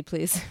 Lindsay,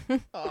 please.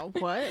 Oh,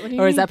 what? What do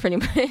you Or mean? is that pretty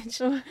much?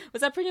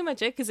 Was that pretty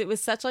much it? Because it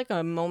was such like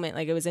a moment,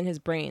 like it was in his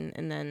brain,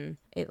 and then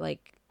it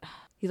like.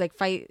 He's like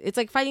fight. It's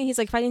like fighting. He's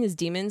like fighting his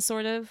demons,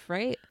 sort of,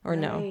 right? Or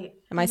no? Right.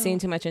 Am I seeing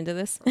too much into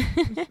this?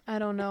 I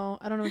don't know.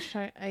 I don't know what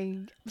you're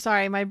trying.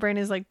 Sorry, my brain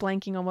is like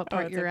blanking on what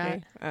part it's you're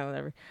okay. at. Oh,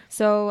 whatever.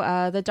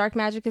 So the dark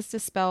magic is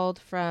dispelled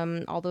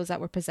from all those that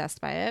were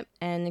possessed by it,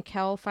 and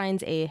Kel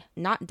finds a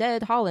not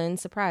dead Holland,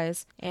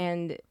 surprise,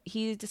 and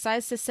he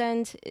decides it's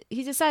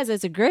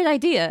a great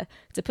idea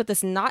to put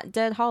this not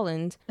dead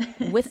Holland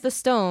with the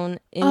stone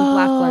in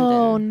Black Oh,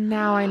 London.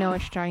 now I know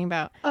what you're talking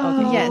about.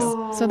 Oh.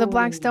 Yes. So the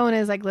black stone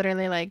is like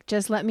literally like,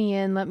 just let me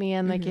in.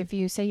 Like if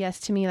you say yes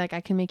to me, like I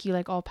can make you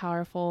like all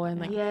powerful, and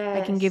like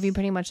I can give you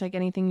pretty much like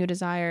anything you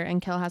desire.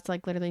 And Kel has to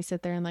like literally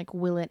sit there and like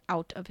will it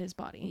out of his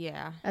body.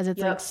 Yeah. As it's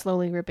like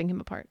slowly ripping him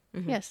apart.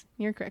 Yes,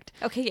 you're correct.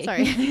 Okay.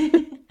 Sorry.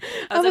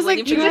 I was like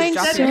waiting for you to trying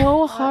drop it.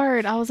 so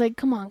hard. I was like,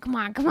 come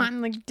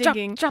on, like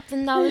digging. Drop the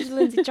knowledge,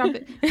 Lindsay. Drop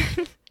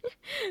it.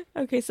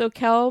 Okay, so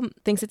Kel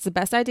thinks it's the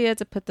best idea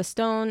to put the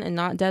stone and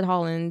not dead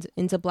Holland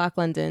into Black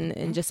London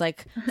and just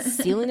like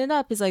sealing it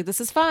up. He's like, this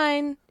is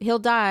fine. He'll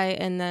die.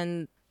 And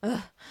then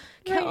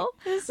Kel.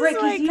 This Right,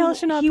 is why Kel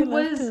should not he be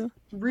left was to.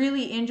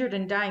 really injured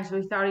and dying,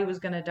 so he thought he was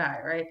gonna die,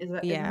 right? Isn't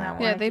that Yeah. why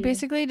Yeah, they he-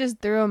 basically just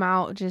threw him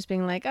out, just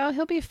being like, oh,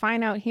 he'll be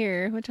fine out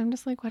here. Which I'm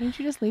just like, why didn't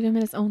you just leave him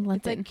in his own It's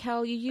London? like,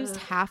 Kel, you used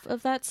half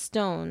of that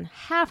stone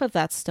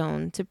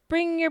to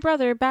bring your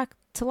brother back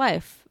to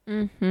life.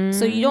 Mm-hmm.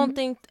 So you don't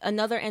think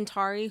another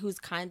Antari who's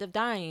kind of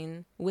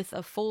dying with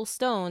a full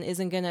stone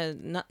isn't gonna,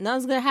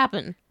 nothing's gonna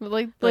happen.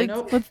 Like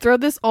nope. let's throw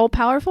this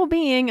all-powerful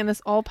being and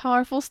this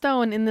all-powerful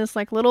stone in this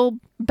like little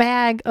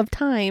bag of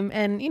time,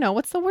 and you know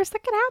what's the worst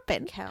that could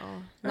happen?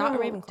 Kel, not a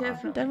Ravenclaw.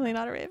 Definitely.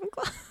 Not a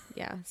Ravenclaw.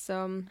 Yeah,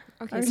 so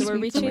okay, Our so we're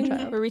sweet summer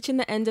reaching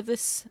child. the end of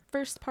this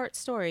first part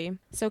story.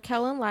 So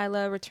Kel and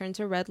Lila return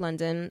to Red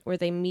London, where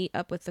they meet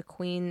up with the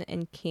Queen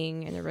and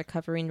King and a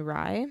recovering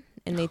Rye,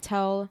 and they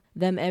tell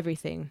them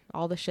everything,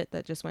 all the shit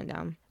that just went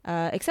down,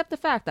 except the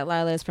fact that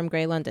Lila is from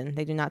Grey London.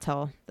 They do not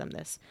tell them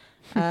this.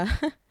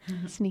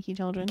 Sneaky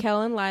children.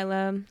 Kel and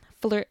Lila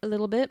flirt a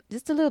little bit,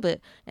 just a little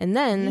bit, and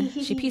then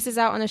she pieces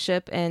out on a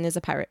ship and is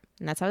a pirate,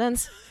 and that's how it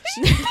ends.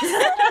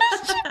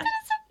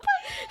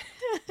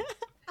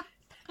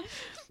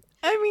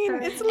 I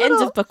mean, it's a End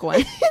little, of book one.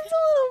 it's a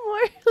little more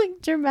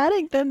like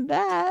dramatic than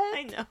that.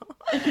 I know.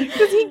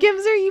 Because he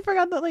gives her, you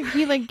forgot that, like,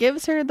 he like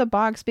gives her the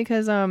box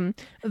because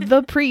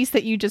the priest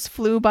that you just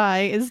flew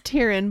by is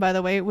Tyrion, by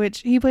the way, which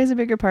he plays a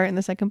bigger part in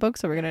the second book,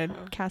 so we're gonna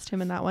cast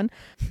him in that one.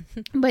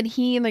 But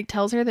he like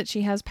tells her that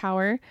she has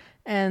power,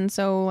 and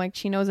so like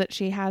she knows that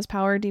she has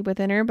power deep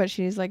within her, but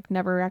she's like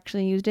never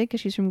actually used it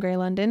because she's from Grey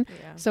London.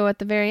 Yeah. So at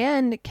the very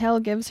end,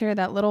 Kel gives her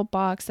that little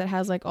box that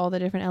has like all the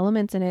different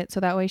elements in it, so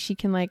that way she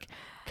can like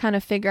kind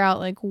of figure out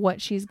like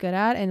what she's good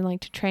at and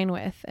like to train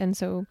with. And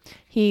so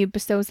he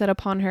bestows that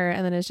upon her,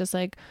 and then it's just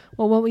like,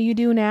 well, what will you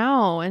do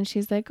now? And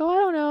she's like, oh, I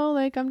don't know,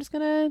 like I'm just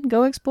gonna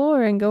go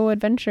explore and go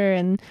adventure.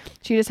 And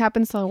she just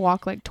happens to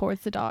walk like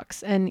towards the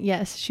docks, and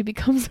yes, she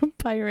becomes a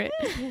pirate.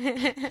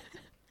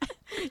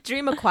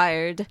 Dream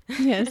acquired.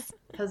 Yes.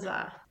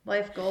 Huzzah.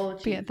 Life goal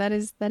But yeah,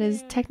 achieved. that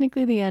is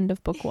technically the end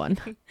of book one.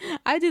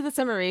 I do the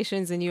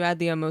summations and you add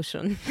the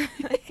emotion.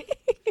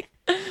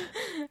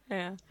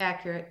 Yeah.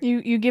 Accurate.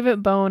 You give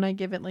it bone, I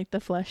give it like the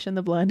flesh and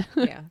the blood.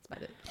 Yeah, that's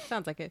about it.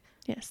 Sounds like it.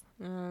 Yes.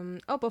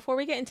 Before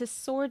we get into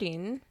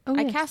sorting, Oh,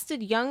 I yes.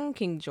 casted young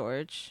King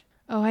George.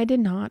 Oh, I did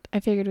not.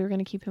 I figured we were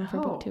going to keep him for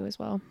book Oh. 2 as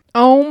well.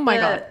 Oh my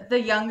god. The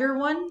younger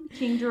one,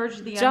 King George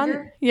the John-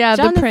 Younger. Yeah,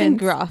 Jonathan the prince.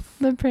 Groff.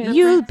 The prince.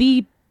 You'll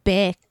be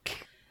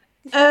back.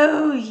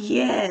 Oh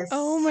yes.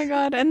 Oh my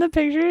god. And the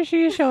picture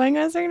she's showing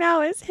us right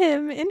now is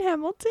him in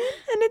Hamilton,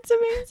 and it's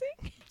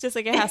amazing. Just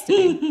like it has to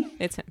be.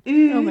 It's him.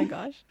 Oh my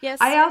gosh. Yes.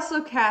 I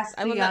also cast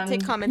I the will young, not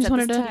take comments Just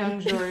at this wanted to- time. young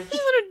George. I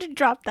just wanted to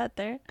drop that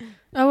there.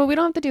 Oh, well, we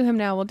don't have to do him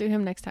now. We'll do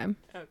him next time.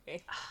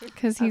 Okay.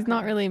 Because he's not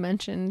Okay. really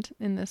mentioned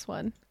in this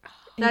one.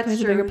 He That's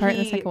plays a true. bigger part in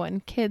the He- second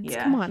one. Kids,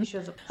 Yeah, come on. He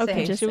shows up. Okay,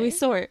 Same. just should we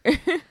saying.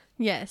 sort?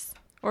 Yes.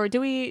 Or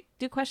do we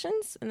do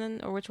questions and then,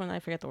 or which one?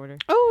 I forget the order.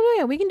 Oh,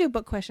 no, yeah, we can do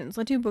book questions.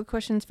 Let's do book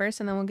questions first,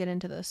 and then we'll get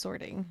into the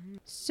sorting.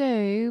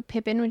 So,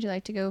 Pippin, would you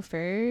like to go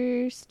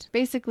first?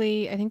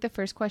 Basically, I think the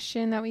first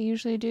question that we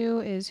usually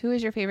do is, who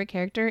is your favorite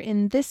character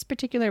in this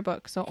particular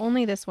book? So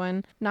only this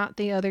one, not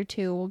the other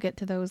two. We'll get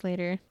to those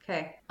later.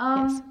 Okay.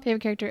 Yes,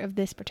 favorite character of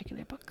this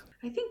particular book.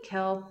 I think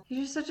Kel. He's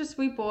just such a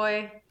sweet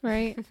boy.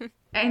 Right?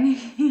 And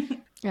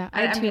Yeah,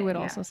 I I too mean, would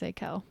yeah. also say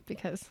Kel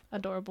because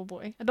adorable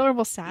boy.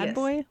 Adorable sad Yes.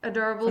 boy.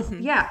 Adorable.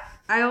 Yeah.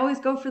 I always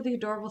go for the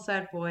adorable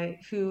sad boy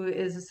who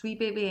is a sweet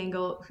baby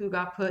angel who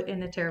got put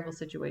in a terrible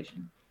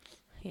situation.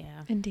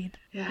 Yeah. Indeed.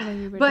 Yeah. What about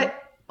you, Bridget?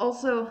 But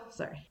also,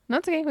 sorry. No,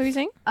 it's okay. What were you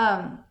saying?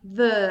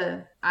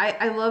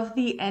 I love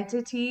the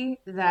entity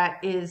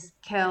that is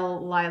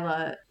Kel,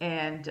 Lila,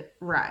 and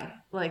Rye.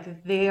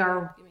 Like they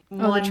are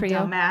the one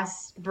trio.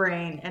 dumbass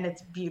brain, and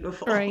it's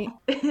beautiful. Right.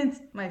 It's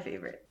my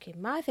favorite. Okay,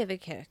 my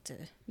favorite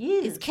character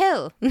Yes. is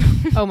Kel.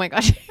 Oh my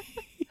gosh.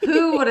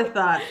 Who would have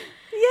thought?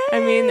 I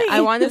mean,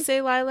 I want to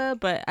say Lila,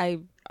 but I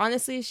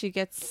honestly,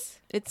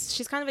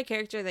 she's kind of a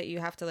character that you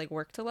have to like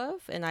work to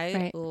love, and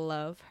I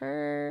love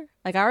her.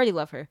 Like I already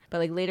love her, but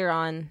like later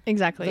on,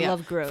 Exactly. the Yeah.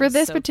 love grows. For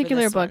this So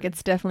particular this book, one-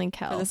 it's definitely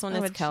Kel. for this one,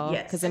 it's Kel.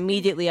 yes. Because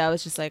immediately I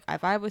was just like, I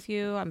vibe with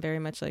you. I'm very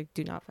much like,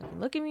 do not fucking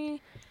look at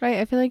me. Right.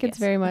 I feel like it's Yes.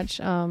 very much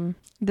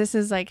this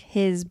is like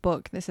his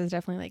book. This is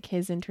definitely like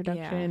his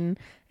introduction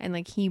and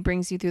like he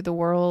brings you through the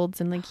worlds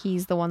and like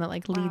he's the one that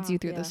like leads Wow, you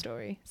through yeah. the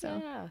story. So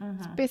Yeah.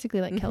 it's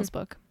basically like Kel's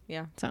book.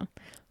 Yeah. So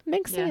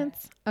makes Yeah.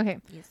 sense. Okay.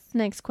 Yes.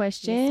 Next Yes,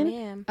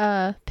 question.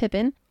 ma'am.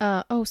 Pippin.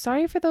 Oh,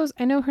 sorry for those.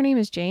 I know her name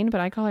is Jane,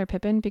 but I call her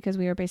Pippin because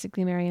we are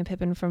basically Merry and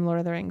Pippin from Lord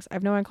of the Rings. I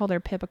know I called her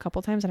Pip a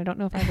couple times, and I don't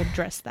know if I've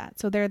addressed that.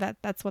 So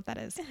that's what that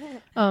is.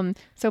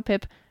 So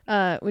Pip,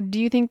 do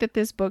you think that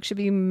this book should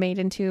be made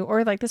into,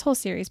 or like this whole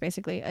series,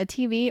 basically, a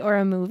TV or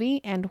a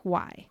movie, and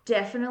why?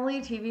 Definitely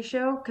a TV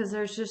show because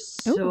there's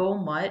just so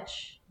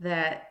much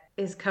that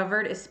is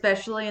covered,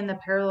 especially in the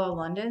parallel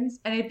Londons.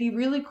 And it'd be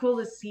really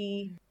cool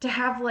to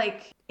have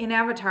like in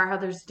Avatar how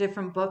there's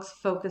different books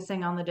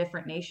focusing on the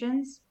different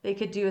nations. They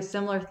could do a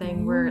similar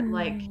thing where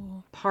like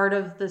part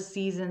of the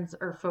seasons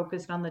are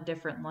focused on the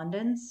different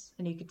Londons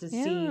and you get to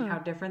see how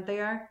different they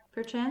are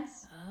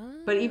perchance.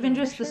 But even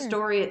just the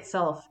story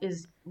itself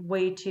is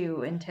way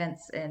too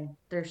intense and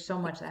there's so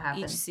much that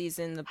happens. Each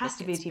season, the Has book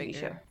to be a gets TV bigger.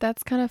 show.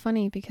 That's kind of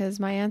funny because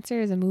my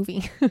answer is a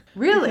movie.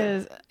 Really?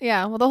 Because,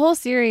 yeah, well, the whole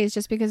series,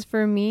 just because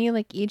for me,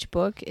 like each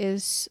book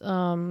is,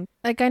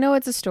 like I know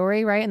it's a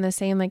story, right? And the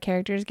same like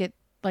characters get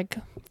like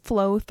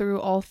flow through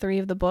all three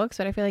of the books,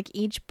 but I feel like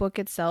each book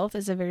itself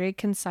is a very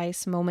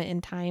concise moment in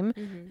time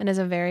and is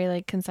a very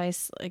like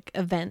concise like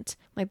event.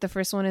 Like the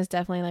first one is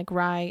definitely like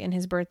Rye and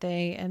his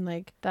birthday and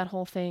like that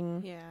whole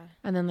thing. Yeah.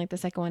 And then like the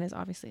second one is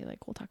obviously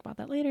like we'll talk about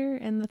that later,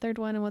 and the third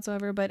one and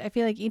whatsoever. But I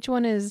feel like each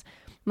one is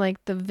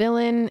like the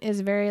villain is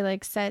very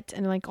like set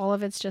and like all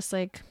of it's just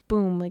like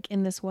boom, like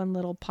in this one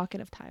little pocket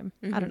of time.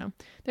 I don't know.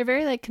 They're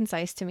very like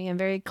concise to me and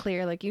very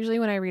clear. Like usually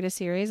when I read a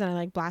series and I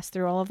like blast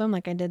through all of them,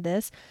 like I did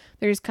this,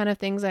 there's kind of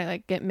things I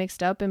like get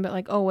mixed up and but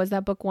like, oh, was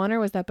that book 1 or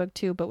was that book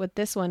 2? But with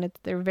this one,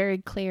 they're very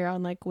clear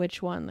on like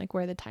which one, like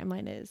where the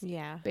timeline is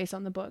Yeah. based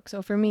on the book.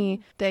 So for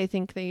me, they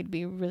think they'd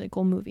be really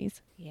cool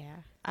movies. Yeah.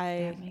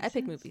 I makes pick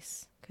sense.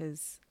 movies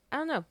because I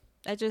don't know.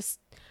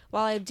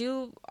 While I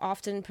do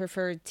often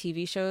prefer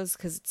TV shows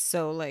because it's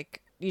so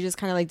like you just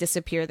kind of like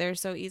disappear there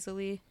so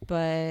easily,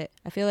 but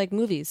I feel like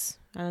movies.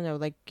 I don't know.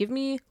 Like give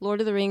me Lord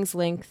of the Rings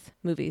length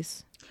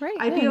movies. Right.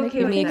 I'd be yeah,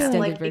 okay with make that. it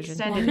Like version.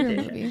 extended Longer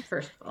edition, movie.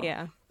 first of all.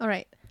 Yeah. All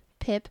right.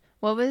 Pip,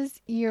 what was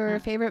your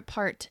favorite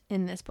part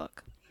in this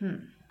book?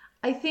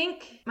 I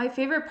think my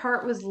favorite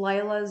part was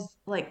Lila's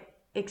like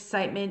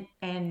excitement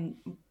and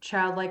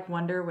childlike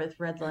wonder with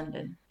Red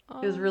London.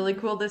 It was really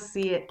cool to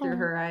see it through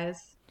her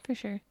eyes. For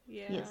sure.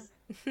 Yeah. Yes.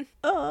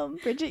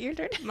 Bridget, your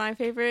turn. My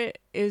favorite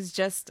is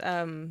just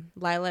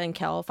Lila and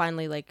Kel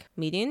finally like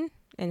meeting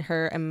and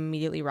her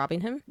immediately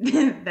robbing him,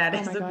 That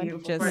is my a God.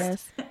 beautiful Just- part.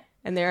 Yes.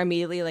 and they're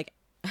immediately like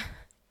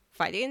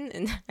fighting,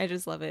 and I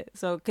just love it.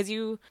 So because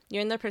you're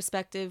in their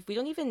perspective,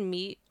 you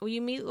meet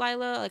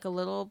Lila like a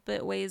little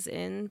bit ways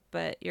in,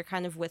 but you're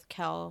kind of with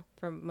Kel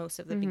for most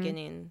of the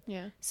beginning.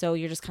 Yeah. So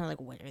you're just kind of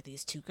like, when are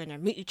these two gonna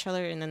meet each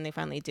other? And then they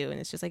finally do, and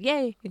it's just like,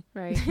 yay.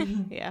 Right.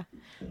 Yeah.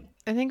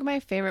 I think my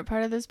favorite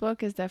part of this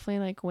book is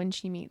definitely like when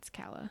she meets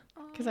Calla,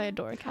 because I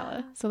adore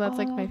Calla. So that's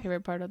like my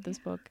favorite part of this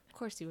book. Of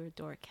course you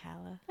adore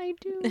Calla. I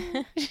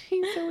do.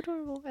 She's so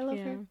adorable. I love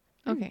Yeah. her.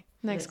 Okay.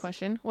 Next Yes.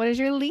 question. What is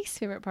your least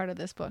favorite part of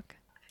this book?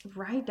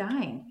 Rye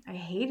dying. I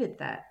hated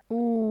that.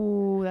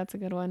 Ooh, that's a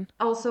good one.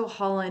 Also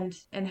Holland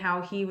and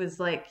how he was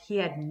like he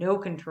had no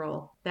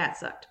control. That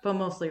sucked. But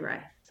mostly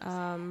Rye.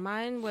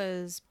 Mine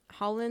was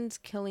Holland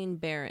killing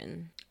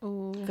Baron.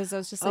 Ooh. Because I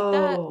was just like, Oh.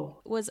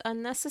 that was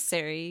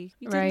unnecessary.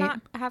 You did Right.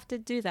 not have to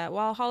do that.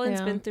 While Holland's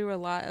Yeah. been through a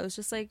lot, I was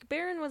just like,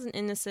 Baron was an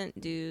innocent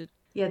dude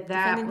Yeah, that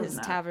defending was his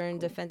not tavern, cool.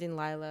 defending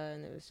Lila,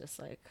 and it was just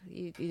like,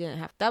 you didn't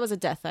have. That was a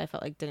death that I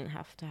felt like didn't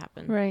have to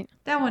happen. Right.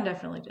 That one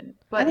definitely didn't.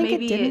 I But think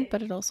maybe it didn't,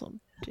 but it also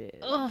did.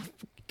 Ugh,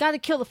 got to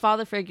kill the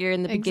father figure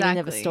in the beginning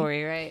of a Exactly.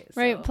 story, right?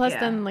 Right. So- Plus, yeah.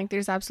 then like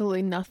there's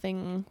absolutely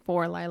nothing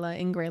for Lila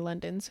in Grey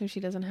London, so she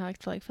doesn't have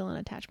to like feel an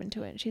attachment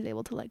to it. She's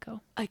able to let go.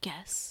 I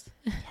guess.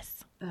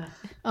 Yes.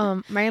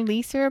 Ugh. My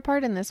least favorite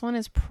part in this one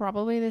is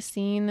probably the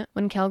scene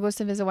when Kel goes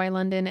to visit White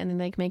London and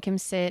they like make him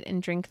sit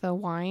and drink the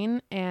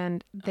wine,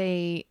 and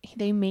they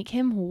make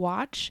him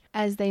watch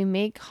as they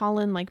make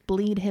Holland like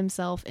bleed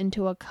himself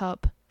into a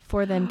cup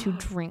for them to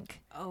drink.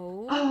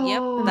 Oh, yep.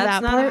 Oh, That's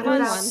That not part a fun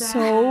was one.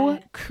 so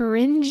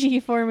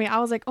cringy for me. I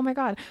was like, oh my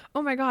god,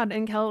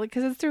 and Kel,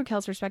 because it's through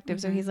Kel's perspective,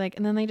 so he's like,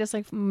 and then they just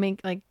like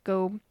make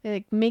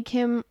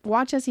him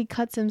watch as he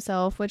cuts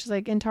himself, which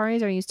like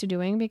Antares are used to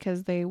doing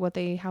because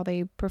how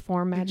they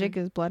perform magic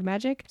is blood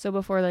magic. So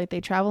before like they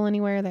travel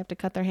anywhere, they have to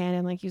cut their hand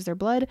and like use their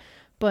blood.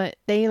 But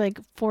they like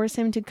force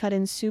him to cut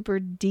in super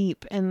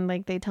deep, and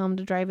like they tell him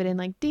to drive it in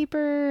like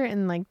deeper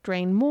and like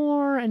drain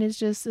more, and it's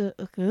just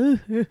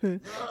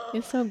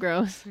it's so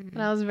gross. And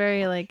I was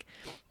very like,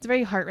 it's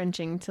very heart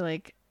wrenching to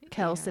like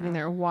Kel sitting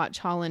there watch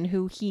Holland,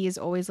 who he has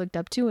always looked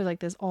up to, as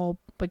like this all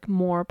like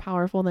more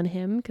powerful than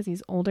him because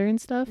he's older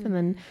and stuff, and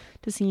then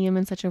to see him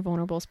in such a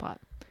vulnerable spot.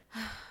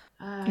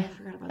 I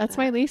forgot about That's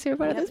that. my least favorite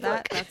part of this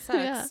that, book. that sucks.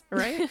 Yeah,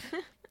 right.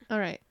 All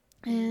right.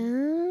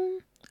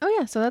 Oh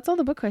yeah, so that's all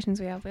the book questions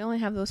we have. We only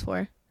have those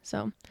 4.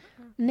 So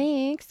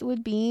next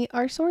would be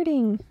our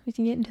sorting. We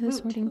can get into the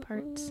sorting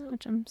parts,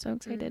 which I'm so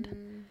excited.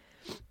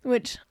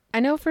 Which I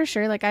know for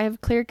sure, like I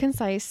have clear,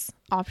 concise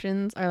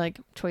options or like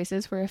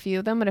choices for a few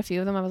of them, but a few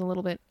of them I was a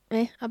little bit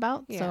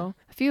about. Yeah. So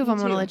a few of Me them I'm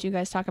going to too. let you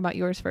guys talk about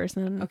yours first,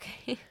 and then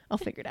Okay. I'll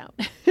figure it out.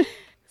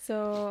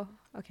 So,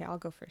 okay, I'll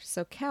go first.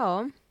 So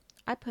Kel,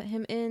 I put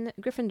him in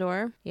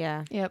Gryffindor.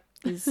 Yeah. Yep.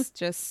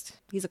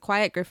 He's a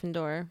quiet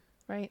Gryffindor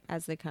Right.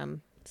 as they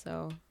come.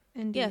 So,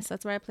 And yes,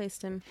 that's where I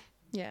placed him.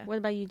 Yeah. What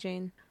about you,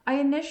 Jane? I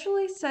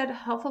initially said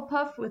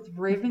Hufflepuff with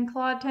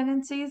Ravenclaw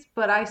tendencies,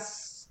 but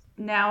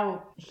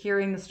now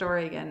hearing the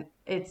story again,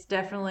 it's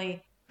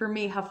definitely for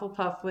me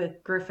Hufflepuff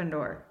with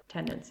Gryffindor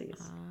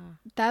tendencies.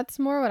 That's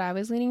more what I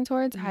was leaning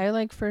towards. I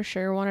like for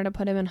sure wanted to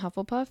put him in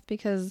Hufflepuff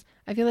because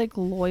I feel like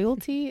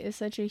loyalty is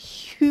such a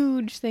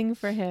huge thing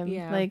for him.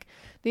 Yeah. Like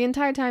the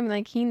entire time,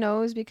 like he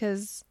knows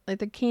because like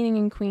the king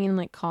and queen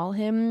like call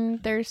him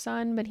their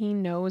son, but he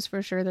knows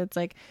for sure that's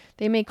like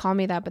they may call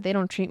me that, but they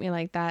don't treat me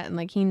like that. And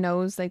like he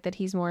knows like that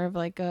he's more of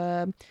like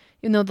a,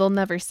 even though they'll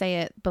never say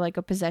it, but like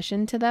a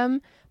possession to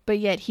them. But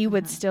yet he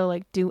would still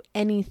like do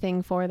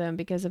anything for them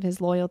because of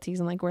his loyalties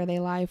and like where they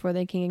lie for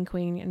the king and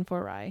queen and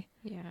for Rye.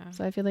 Yeah.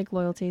 So I feel like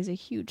loyalty is a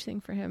huge thing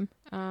for him.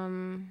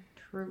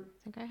 True.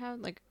 I think I have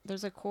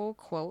there's a cool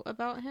quote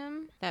about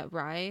him that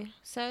Rye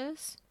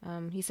says.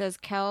 He says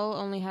Kel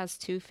only has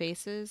 2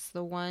 faces,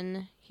 the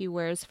one he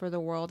wears for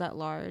the world at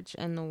large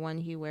and the one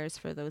he wears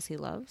for those he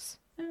loves.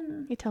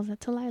 He tells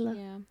that to Lila.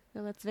 Yeah.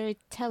 So that's very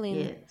telling.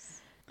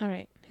 Yes. All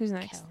right. Who's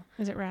next? Kel.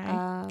 Is it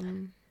Rye?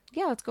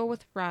 Yeah, let's go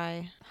with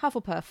Rye.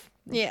 Hufflepuff.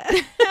 Yeah.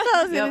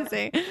 I was going Yep. to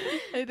say.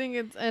 I think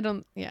it's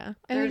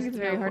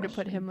very hard to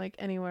put him like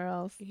anywhere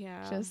else.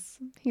 Yeah. Just,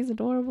 he's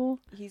adorable.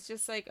 He's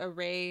just like a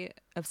ray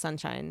of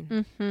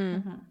sunshine.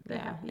 Mm-hmm.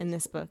 Yeah, in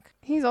this book.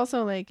 He's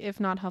also like,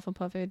 if not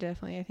Hufflepuff, it would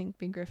definitely, I think,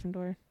 be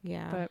Gryffindor.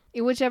 Yeah. But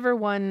whichever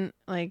one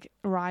like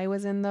Rye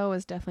was in though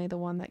is definitely the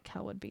one that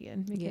Kel would be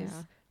in because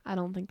Yeah. I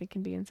don't think they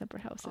can be in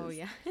separate houses. Oh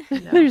yeah.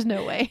 There's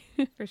no way.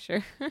 For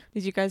sure.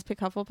 Did you guys pick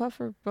Hufflepuff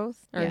or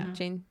both? Or Yeah.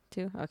 Jane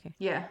too? Okay.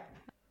 Yeah.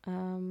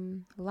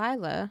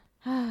 Lila.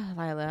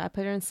 Lila. I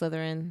put her in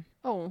Slytherin.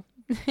 Oh,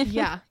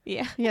 yeah.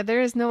 Yeah. Yeah,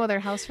 there is no other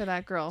house for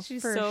that girl.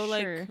 She's for so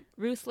sure. like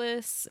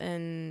ruthless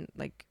and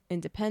like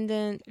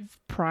independent,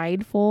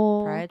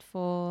 prideful,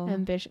 prideful,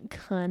 ambitious,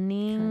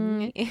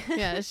 cunning. cunning.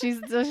 Yeah, she's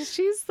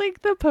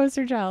like the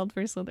poster child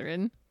for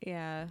Slytherin.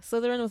 Yeah.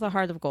 Slytherin with a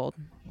heart of gold.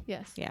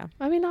 Yes. Yeah.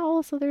 I mean, not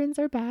all Slytherins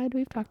are bad.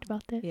 We've talked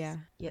about this. Yeah.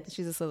 Yes.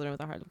 She's a Slytherin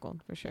with a heart of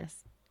gold for sure.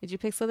 Yes. Did you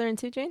pick Slytherin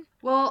too, Jane?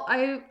 Well,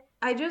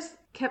 I just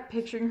kept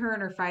picturing her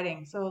and her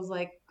fighting, so I was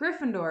like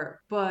Gryffindor,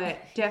 but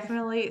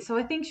definitely. So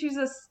I think she's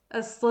a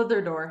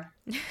Slytherdor.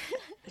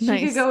 She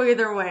Nice. could go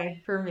either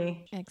way for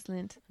me.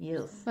 Excellent.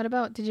 Yes. What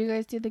about, did you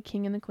guys do the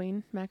king and the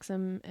queen,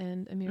 Maxim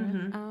and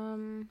Amira?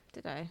 Mm-hmm.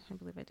 Did I? I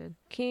believe I did.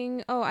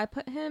 King. Oh, I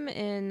put him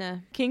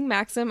in King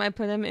Maxim. I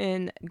put him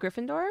in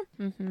Gryffindor.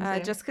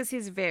 Mm-hmm. Just because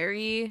he's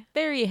very,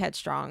 very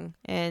headstrong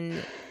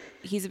and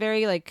he's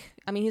very like,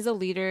 I mean, he's a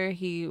leader.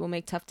 He will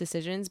make tough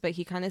decisions, but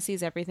he kind of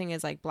sees everything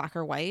as like black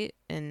or white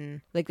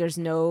and like there's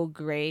no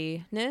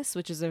grayness,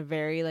 which is a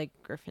very like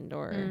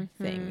Gryffindor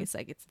thing. It's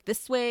like it's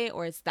this way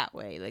or it's that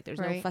way. Like there's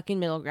no Right. fucking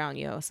middle ground,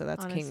 yo. So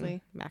that's King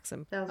Honestly.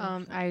 Maxim. That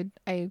was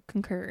I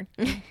concur.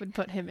 I would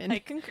put him in. I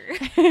concur.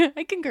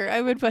 I concur.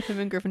 I would put him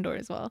in Gryffindor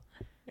as well.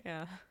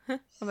 Yeah. How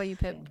about you,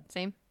 Pip?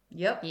 Same?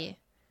 Yep. Yeah.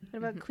 What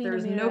about Queen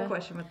There's Amira? no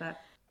question with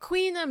that.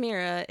 Queen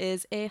Amira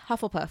is a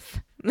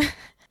Hufflepuff.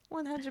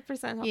 100%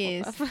 Hufflepuff.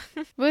 Yes.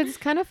 But it's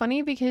kind of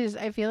funny because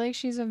I feel like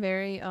she's a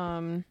very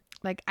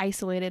like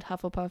isolated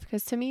Hufflepuff,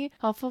 because to me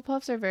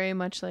Hufflepuffs are very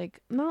much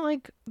like not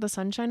like the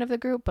sunshine of the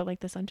group, but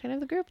like the sunshine of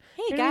the group.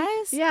 Hey You know?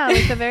 guys. Yeah,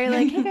 like the very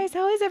like, hey guys,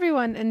 how is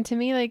everyone? And to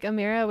me, like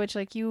Amira, which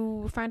like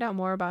you find out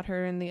more about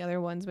her in the other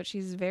ones, but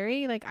she's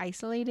very like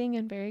isolating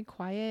and very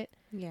quiet.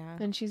 Yeah.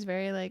 And she's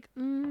very like,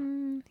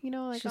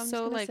 like She's I'm so, just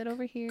gonna like, sit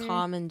over here.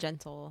 calm and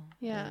gentle.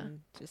 Yeah. And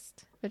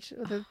just Which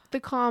the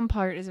calm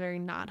part is very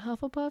not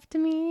Hufflepuff to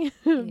me.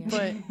 Yeah.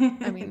 But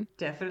I mean,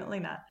 definitely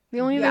not. the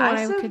only Yeah, other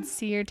I one I said- could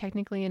see her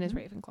technically in is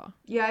Ravenclaw.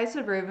 Yeah, I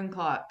said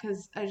Ravenclaw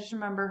because I just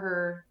remember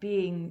her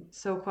being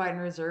so quiet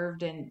and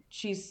reserved, and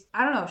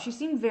I don't know, she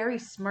seemed very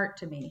smart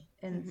to me,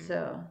 and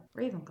so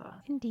Ravenclaw.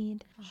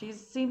 Indeed. She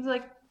seems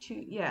like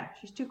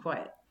she's too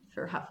quiet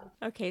for Huffle.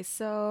 okay.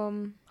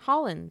 So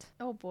Holland.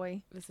 Oh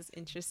boy. This is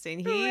interesting.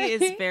 He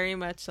is very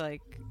much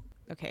like.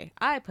 Okay,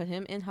 I put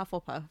him in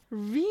Hufflepuff.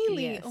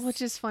 Really? Yes.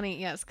 Which is funny,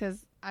 yes,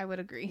 because I would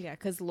agree. Yeah,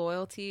 because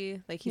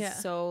loyalty, like he's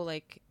so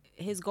like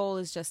his goal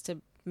is just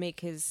to make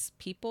his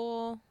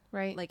people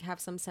Right. like have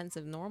some sense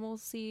of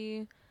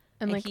normalcy,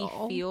 and like he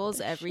all feels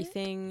the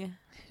everything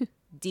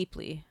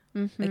deeply.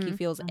 shit. Like he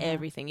feels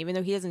everything, even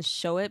though he doesn't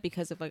show it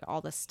because of like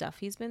all the stuff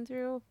he's been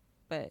through.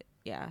 But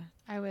yeah,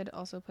 I would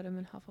also put him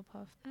in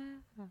Hufflepuff.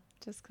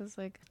 Just because,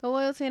 like, the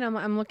loyalty, and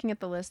I'm looking at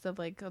the list of,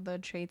 like, the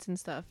traits and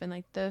stuff, and,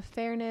 like, the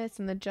fairness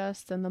and the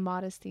just and the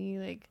modesty,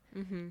 like,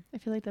 I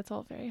feel like that's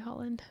all very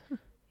Holland.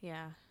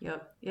 yeah,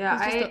 Yep.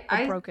 Yeah, He's just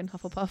a broken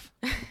Hufflepuff.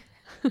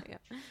 yeah.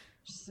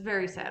 Just a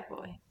very sad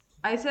boy.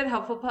 I said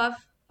Hufflepuff,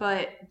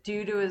 but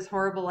due to his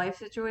horrible life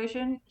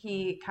situation,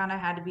 he kind of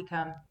had to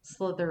become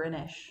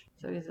Slytherin-ish.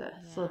 So he's a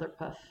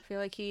Slytherpuff I feel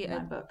like in my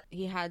book.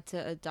 he had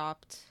to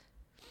adopt.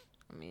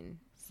 I mean,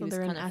 he was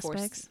Slytherin kind of aspects.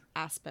 forced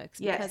aspects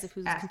Yes, because of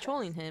who's aspects.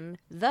 controlling him,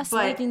 thus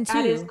But leading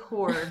at his to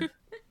core,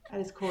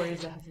 he's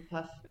a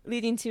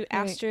Hufflepuff.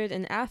 Astrid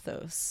and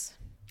Athos,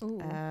 Ooh.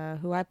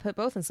 who I put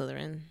both in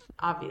Slytherin.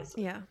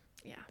 Obviously. Yeah.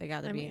 They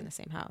got to I be mean, in the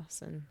same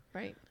house, and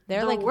right.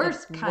 they're The like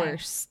worst the kind.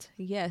 worst.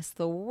 Yes,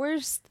 the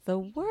worst. The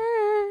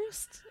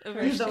worst.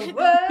 The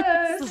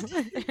worst.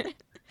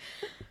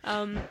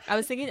 I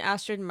was thinking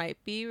Astrid might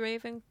be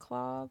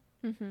Ravenclaw.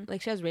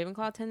 Like she has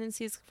Ravenclaw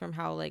tendencies from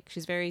how like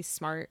she's very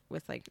smart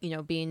with like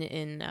being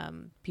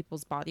in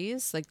people's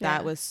bodies. Like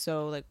that was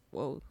so like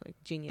whoa, like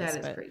genius.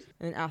 That is crazy.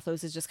 And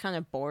Athos is just kind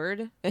of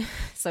bored,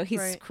 so he's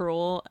Right.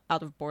 cruel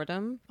out of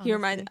boredom. He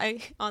reminded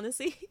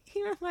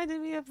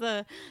me of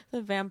the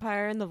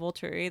vampire in the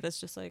Volturi. That's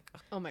just like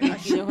Oh my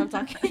gosh. you know what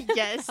I'm talking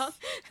Yes. about?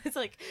 It's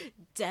like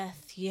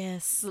death,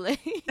 yes. Like,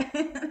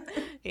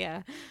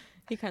 yeah,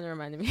 he kind of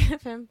reminded me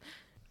of him.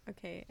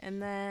 Okay,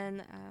 and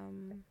then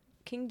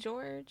King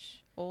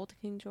George, old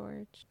King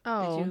George.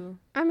 Oh. Did you?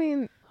 I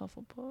mean,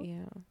 Hufflepuff.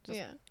 Yeah, just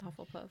Yeah.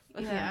 Hufflepuff.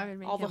 Yeah, I would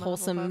make all the him a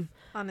wholesome. Hufflepuff,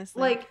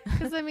 honestly. Like,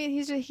 Because, I mean,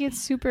 he gets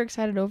super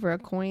excited over a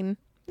coin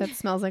that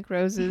smells like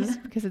roses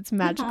because it's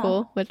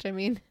magical, which, I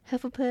mean,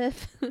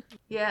 Hufflepuff.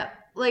 yeah,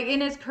 like in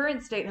his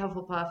current state,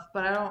 Hufflepuff,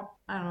 but I don't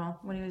know.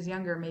 When he was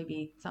younger,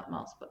 maybe something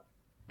else. But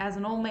as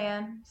an old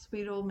man,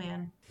 sweet old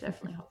man,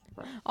 definitely Hufflepuff.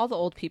 All the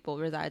old people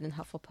reside in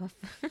Hufflepuff.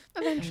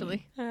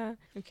 Eventually.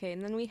 Okay,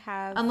 and then we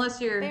have Unless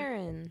you're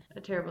Baron.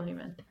 a terrible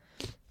human.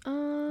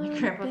 Like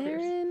Grandpa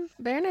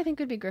Baron, I think,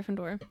 would be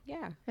Gryffindor.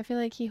 Yeah. I feel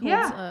like he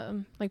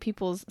holds like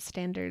people's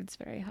standards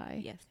very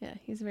high. Yes. Yeah,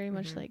 he's very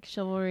much like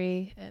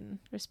chivalry and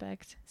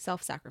respect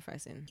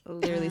Self-sacrificing.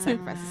 Literally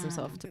sacrifices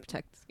himself to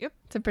protect. Yep.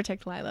 to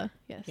protect Lila.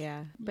 Yes.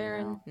 Yeah.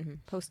 Baron.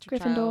 Poster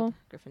Gryffindor. child.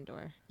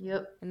 Gryffindor.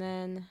 Yep. And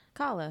then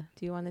Kala.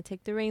 Do you want to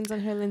take the reins on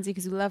her, Lindsay?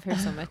 Because you love her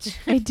so much.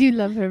 I do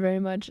love her very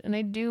much, and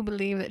I do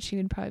believe that she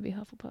would probably be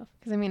Hufflepuff.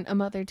 Because I mean, a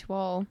mother to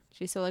all,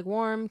 She's so like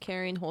warm,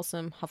 caring,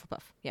 wholesome,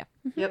 Hufflepuff. Yeah.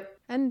 Yep.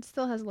 and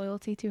still has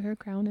loyalty to her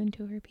crown and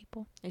to her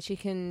people. And she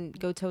can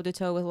go toe to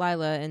toe with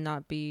Lila and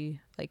not be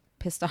like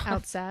pissed off.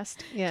 Outsassed.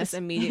 Yes. Just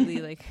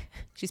immediately like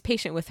she's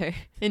patient with her.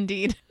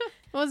 Indeed.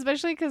 Well,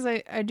 especially because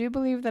I do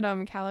believe that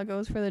Calla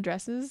goes for the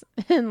dresses,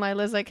 and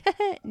Lila's like,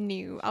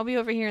 no, I'll be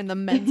over here in the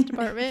men's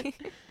department.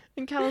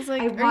 And Calla's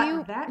like, I are want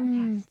you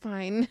that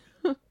fine?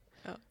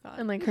 Oh god.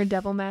 And like her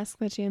devil mask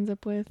that she ends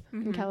up with,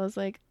 and Calla's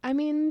like, I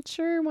mean,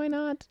 sure, why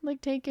not? Like,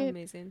 take it.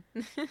 Amazing.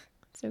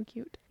 So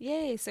cute.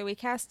 Yay, so we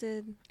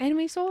casted And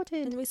we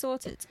sorted. and we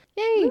sorted.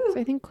 Yay!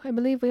 So I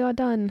believe we are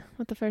done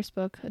with the first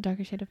book, A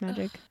Darker Shade of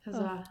Magic.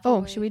 Huzzah.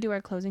 Oh, should we do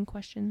our closing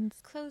questions?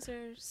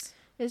 Closers.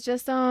 It's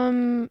just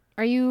are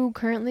you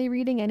currently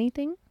reading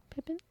anything,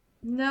 Pippin?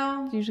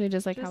 No. It's usually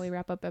just like how we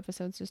wrap up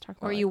episodes, just talk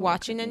about. Are like, you what we're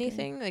watching currently doing.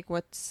 anything? Like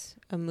what's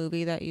a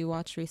movie that you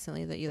watched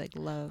recently that you like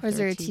love? Or is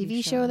there a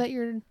TV show that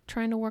you're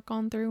trying to work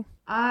on through?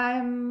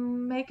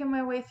 I'm making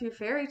my way through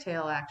Fairy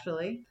Tale,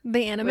 actually.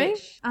 The anime?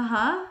 Which,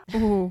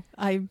 Ooh,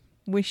 I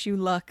wish you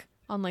luck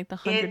on like the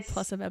 100 It's-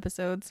 plus of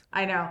episodes.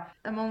 I know.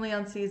 I'm only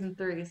on season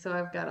 3, so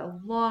I've got a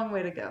long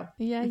way to go.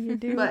 Yeah, you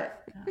do.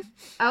 But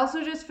I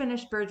also just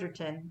finished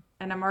Bridgerton,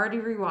 and I'm already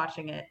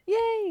rewatching it.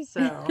 Yay!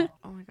 So,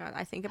 Oh my god,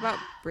 I think about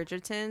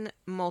Bridgerton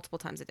multiple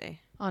times a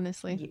day.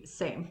 Honestly.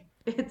 same.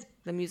 It's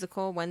The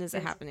musical, when is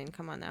it happening?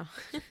 Come on now.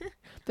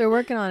 They're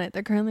working on it.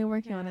 They're currently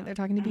working on it. They're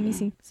talking to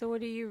BBC. So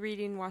what are you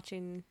reading,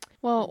 watching?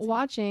 Well,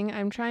 watching,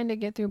 I'm trying to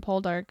get through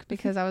Poldark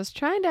because I was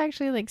trying to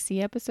actually like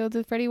see episodes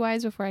of Freddy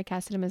Wise before I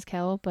casted him as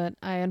Kel, but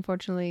I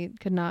unfortunately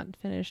could not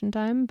finish in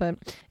time, but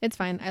it's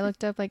fine. I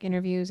looked up like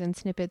interviews and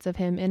snippets of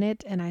him in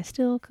it, and I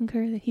still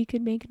concur that he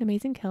could make an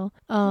amazing Kel.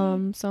 So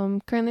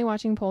I'm currently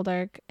watching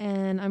Poldark,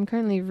 and I'm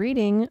currently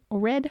reading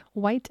Red,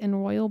 White,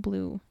 and Royal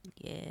Blue.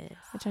 Yes.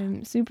 Which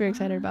I'm super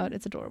excited about.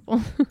 It's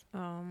adorable.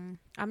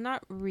 I'm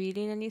not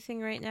reading anything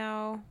right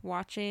now.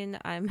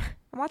 I'm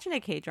watching a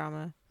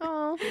K-drama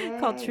Oh.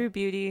 called True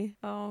Beauty.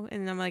 Oh,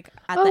 and I'm like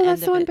at Oh, the end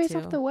that's the of one it based too.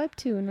 off the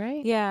webtoon,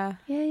 right? Yeah.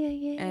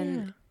 Yeah.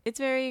 And it's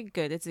very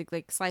good. It's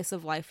like slice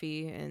of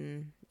lifey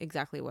and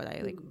exactly what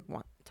I like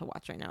want to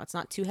watch right now. It's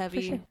not too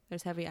heavy. sure.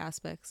 There's heavy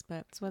aspects,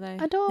 but it's what I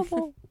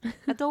Adorable.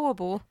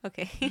 adorable.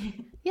 Okay.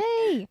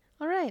 Yay!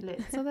 All right.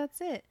 So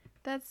that's it.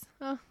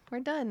 We're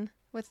done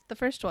with the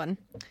first one.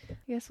 I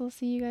guess we'll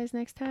see you guys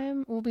next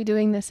time. We'll be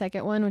doing the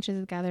second one, which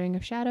is Gathering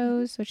of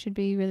Shadows, which should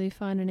be really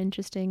fun and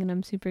interesting, and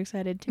I'm super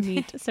excited to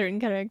meet certain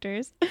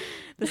characters.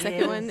 The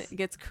second one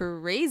gets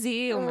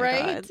crazy. Oh my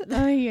god.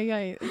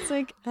 Ay. It's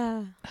like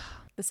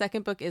the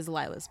second book is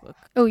Lila's book.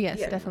 oh yes,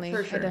 Yeah, definitely.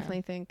 for sure. I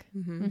definitely think.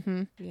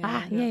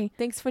 Yeah. Yay.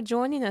 Thanks for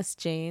joining us,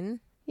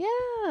 Jane. Yeah.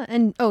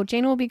 And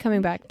Jane will be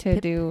coming back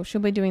to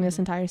she'll be doing this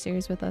entire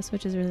series with us,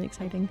 which is really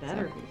exciting.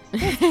 better.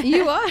 So.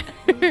 You are.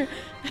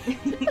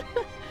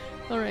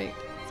 All right.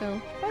 So,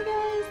 bye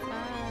guys.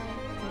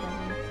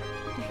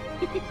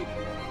 Bye.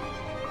 Bye.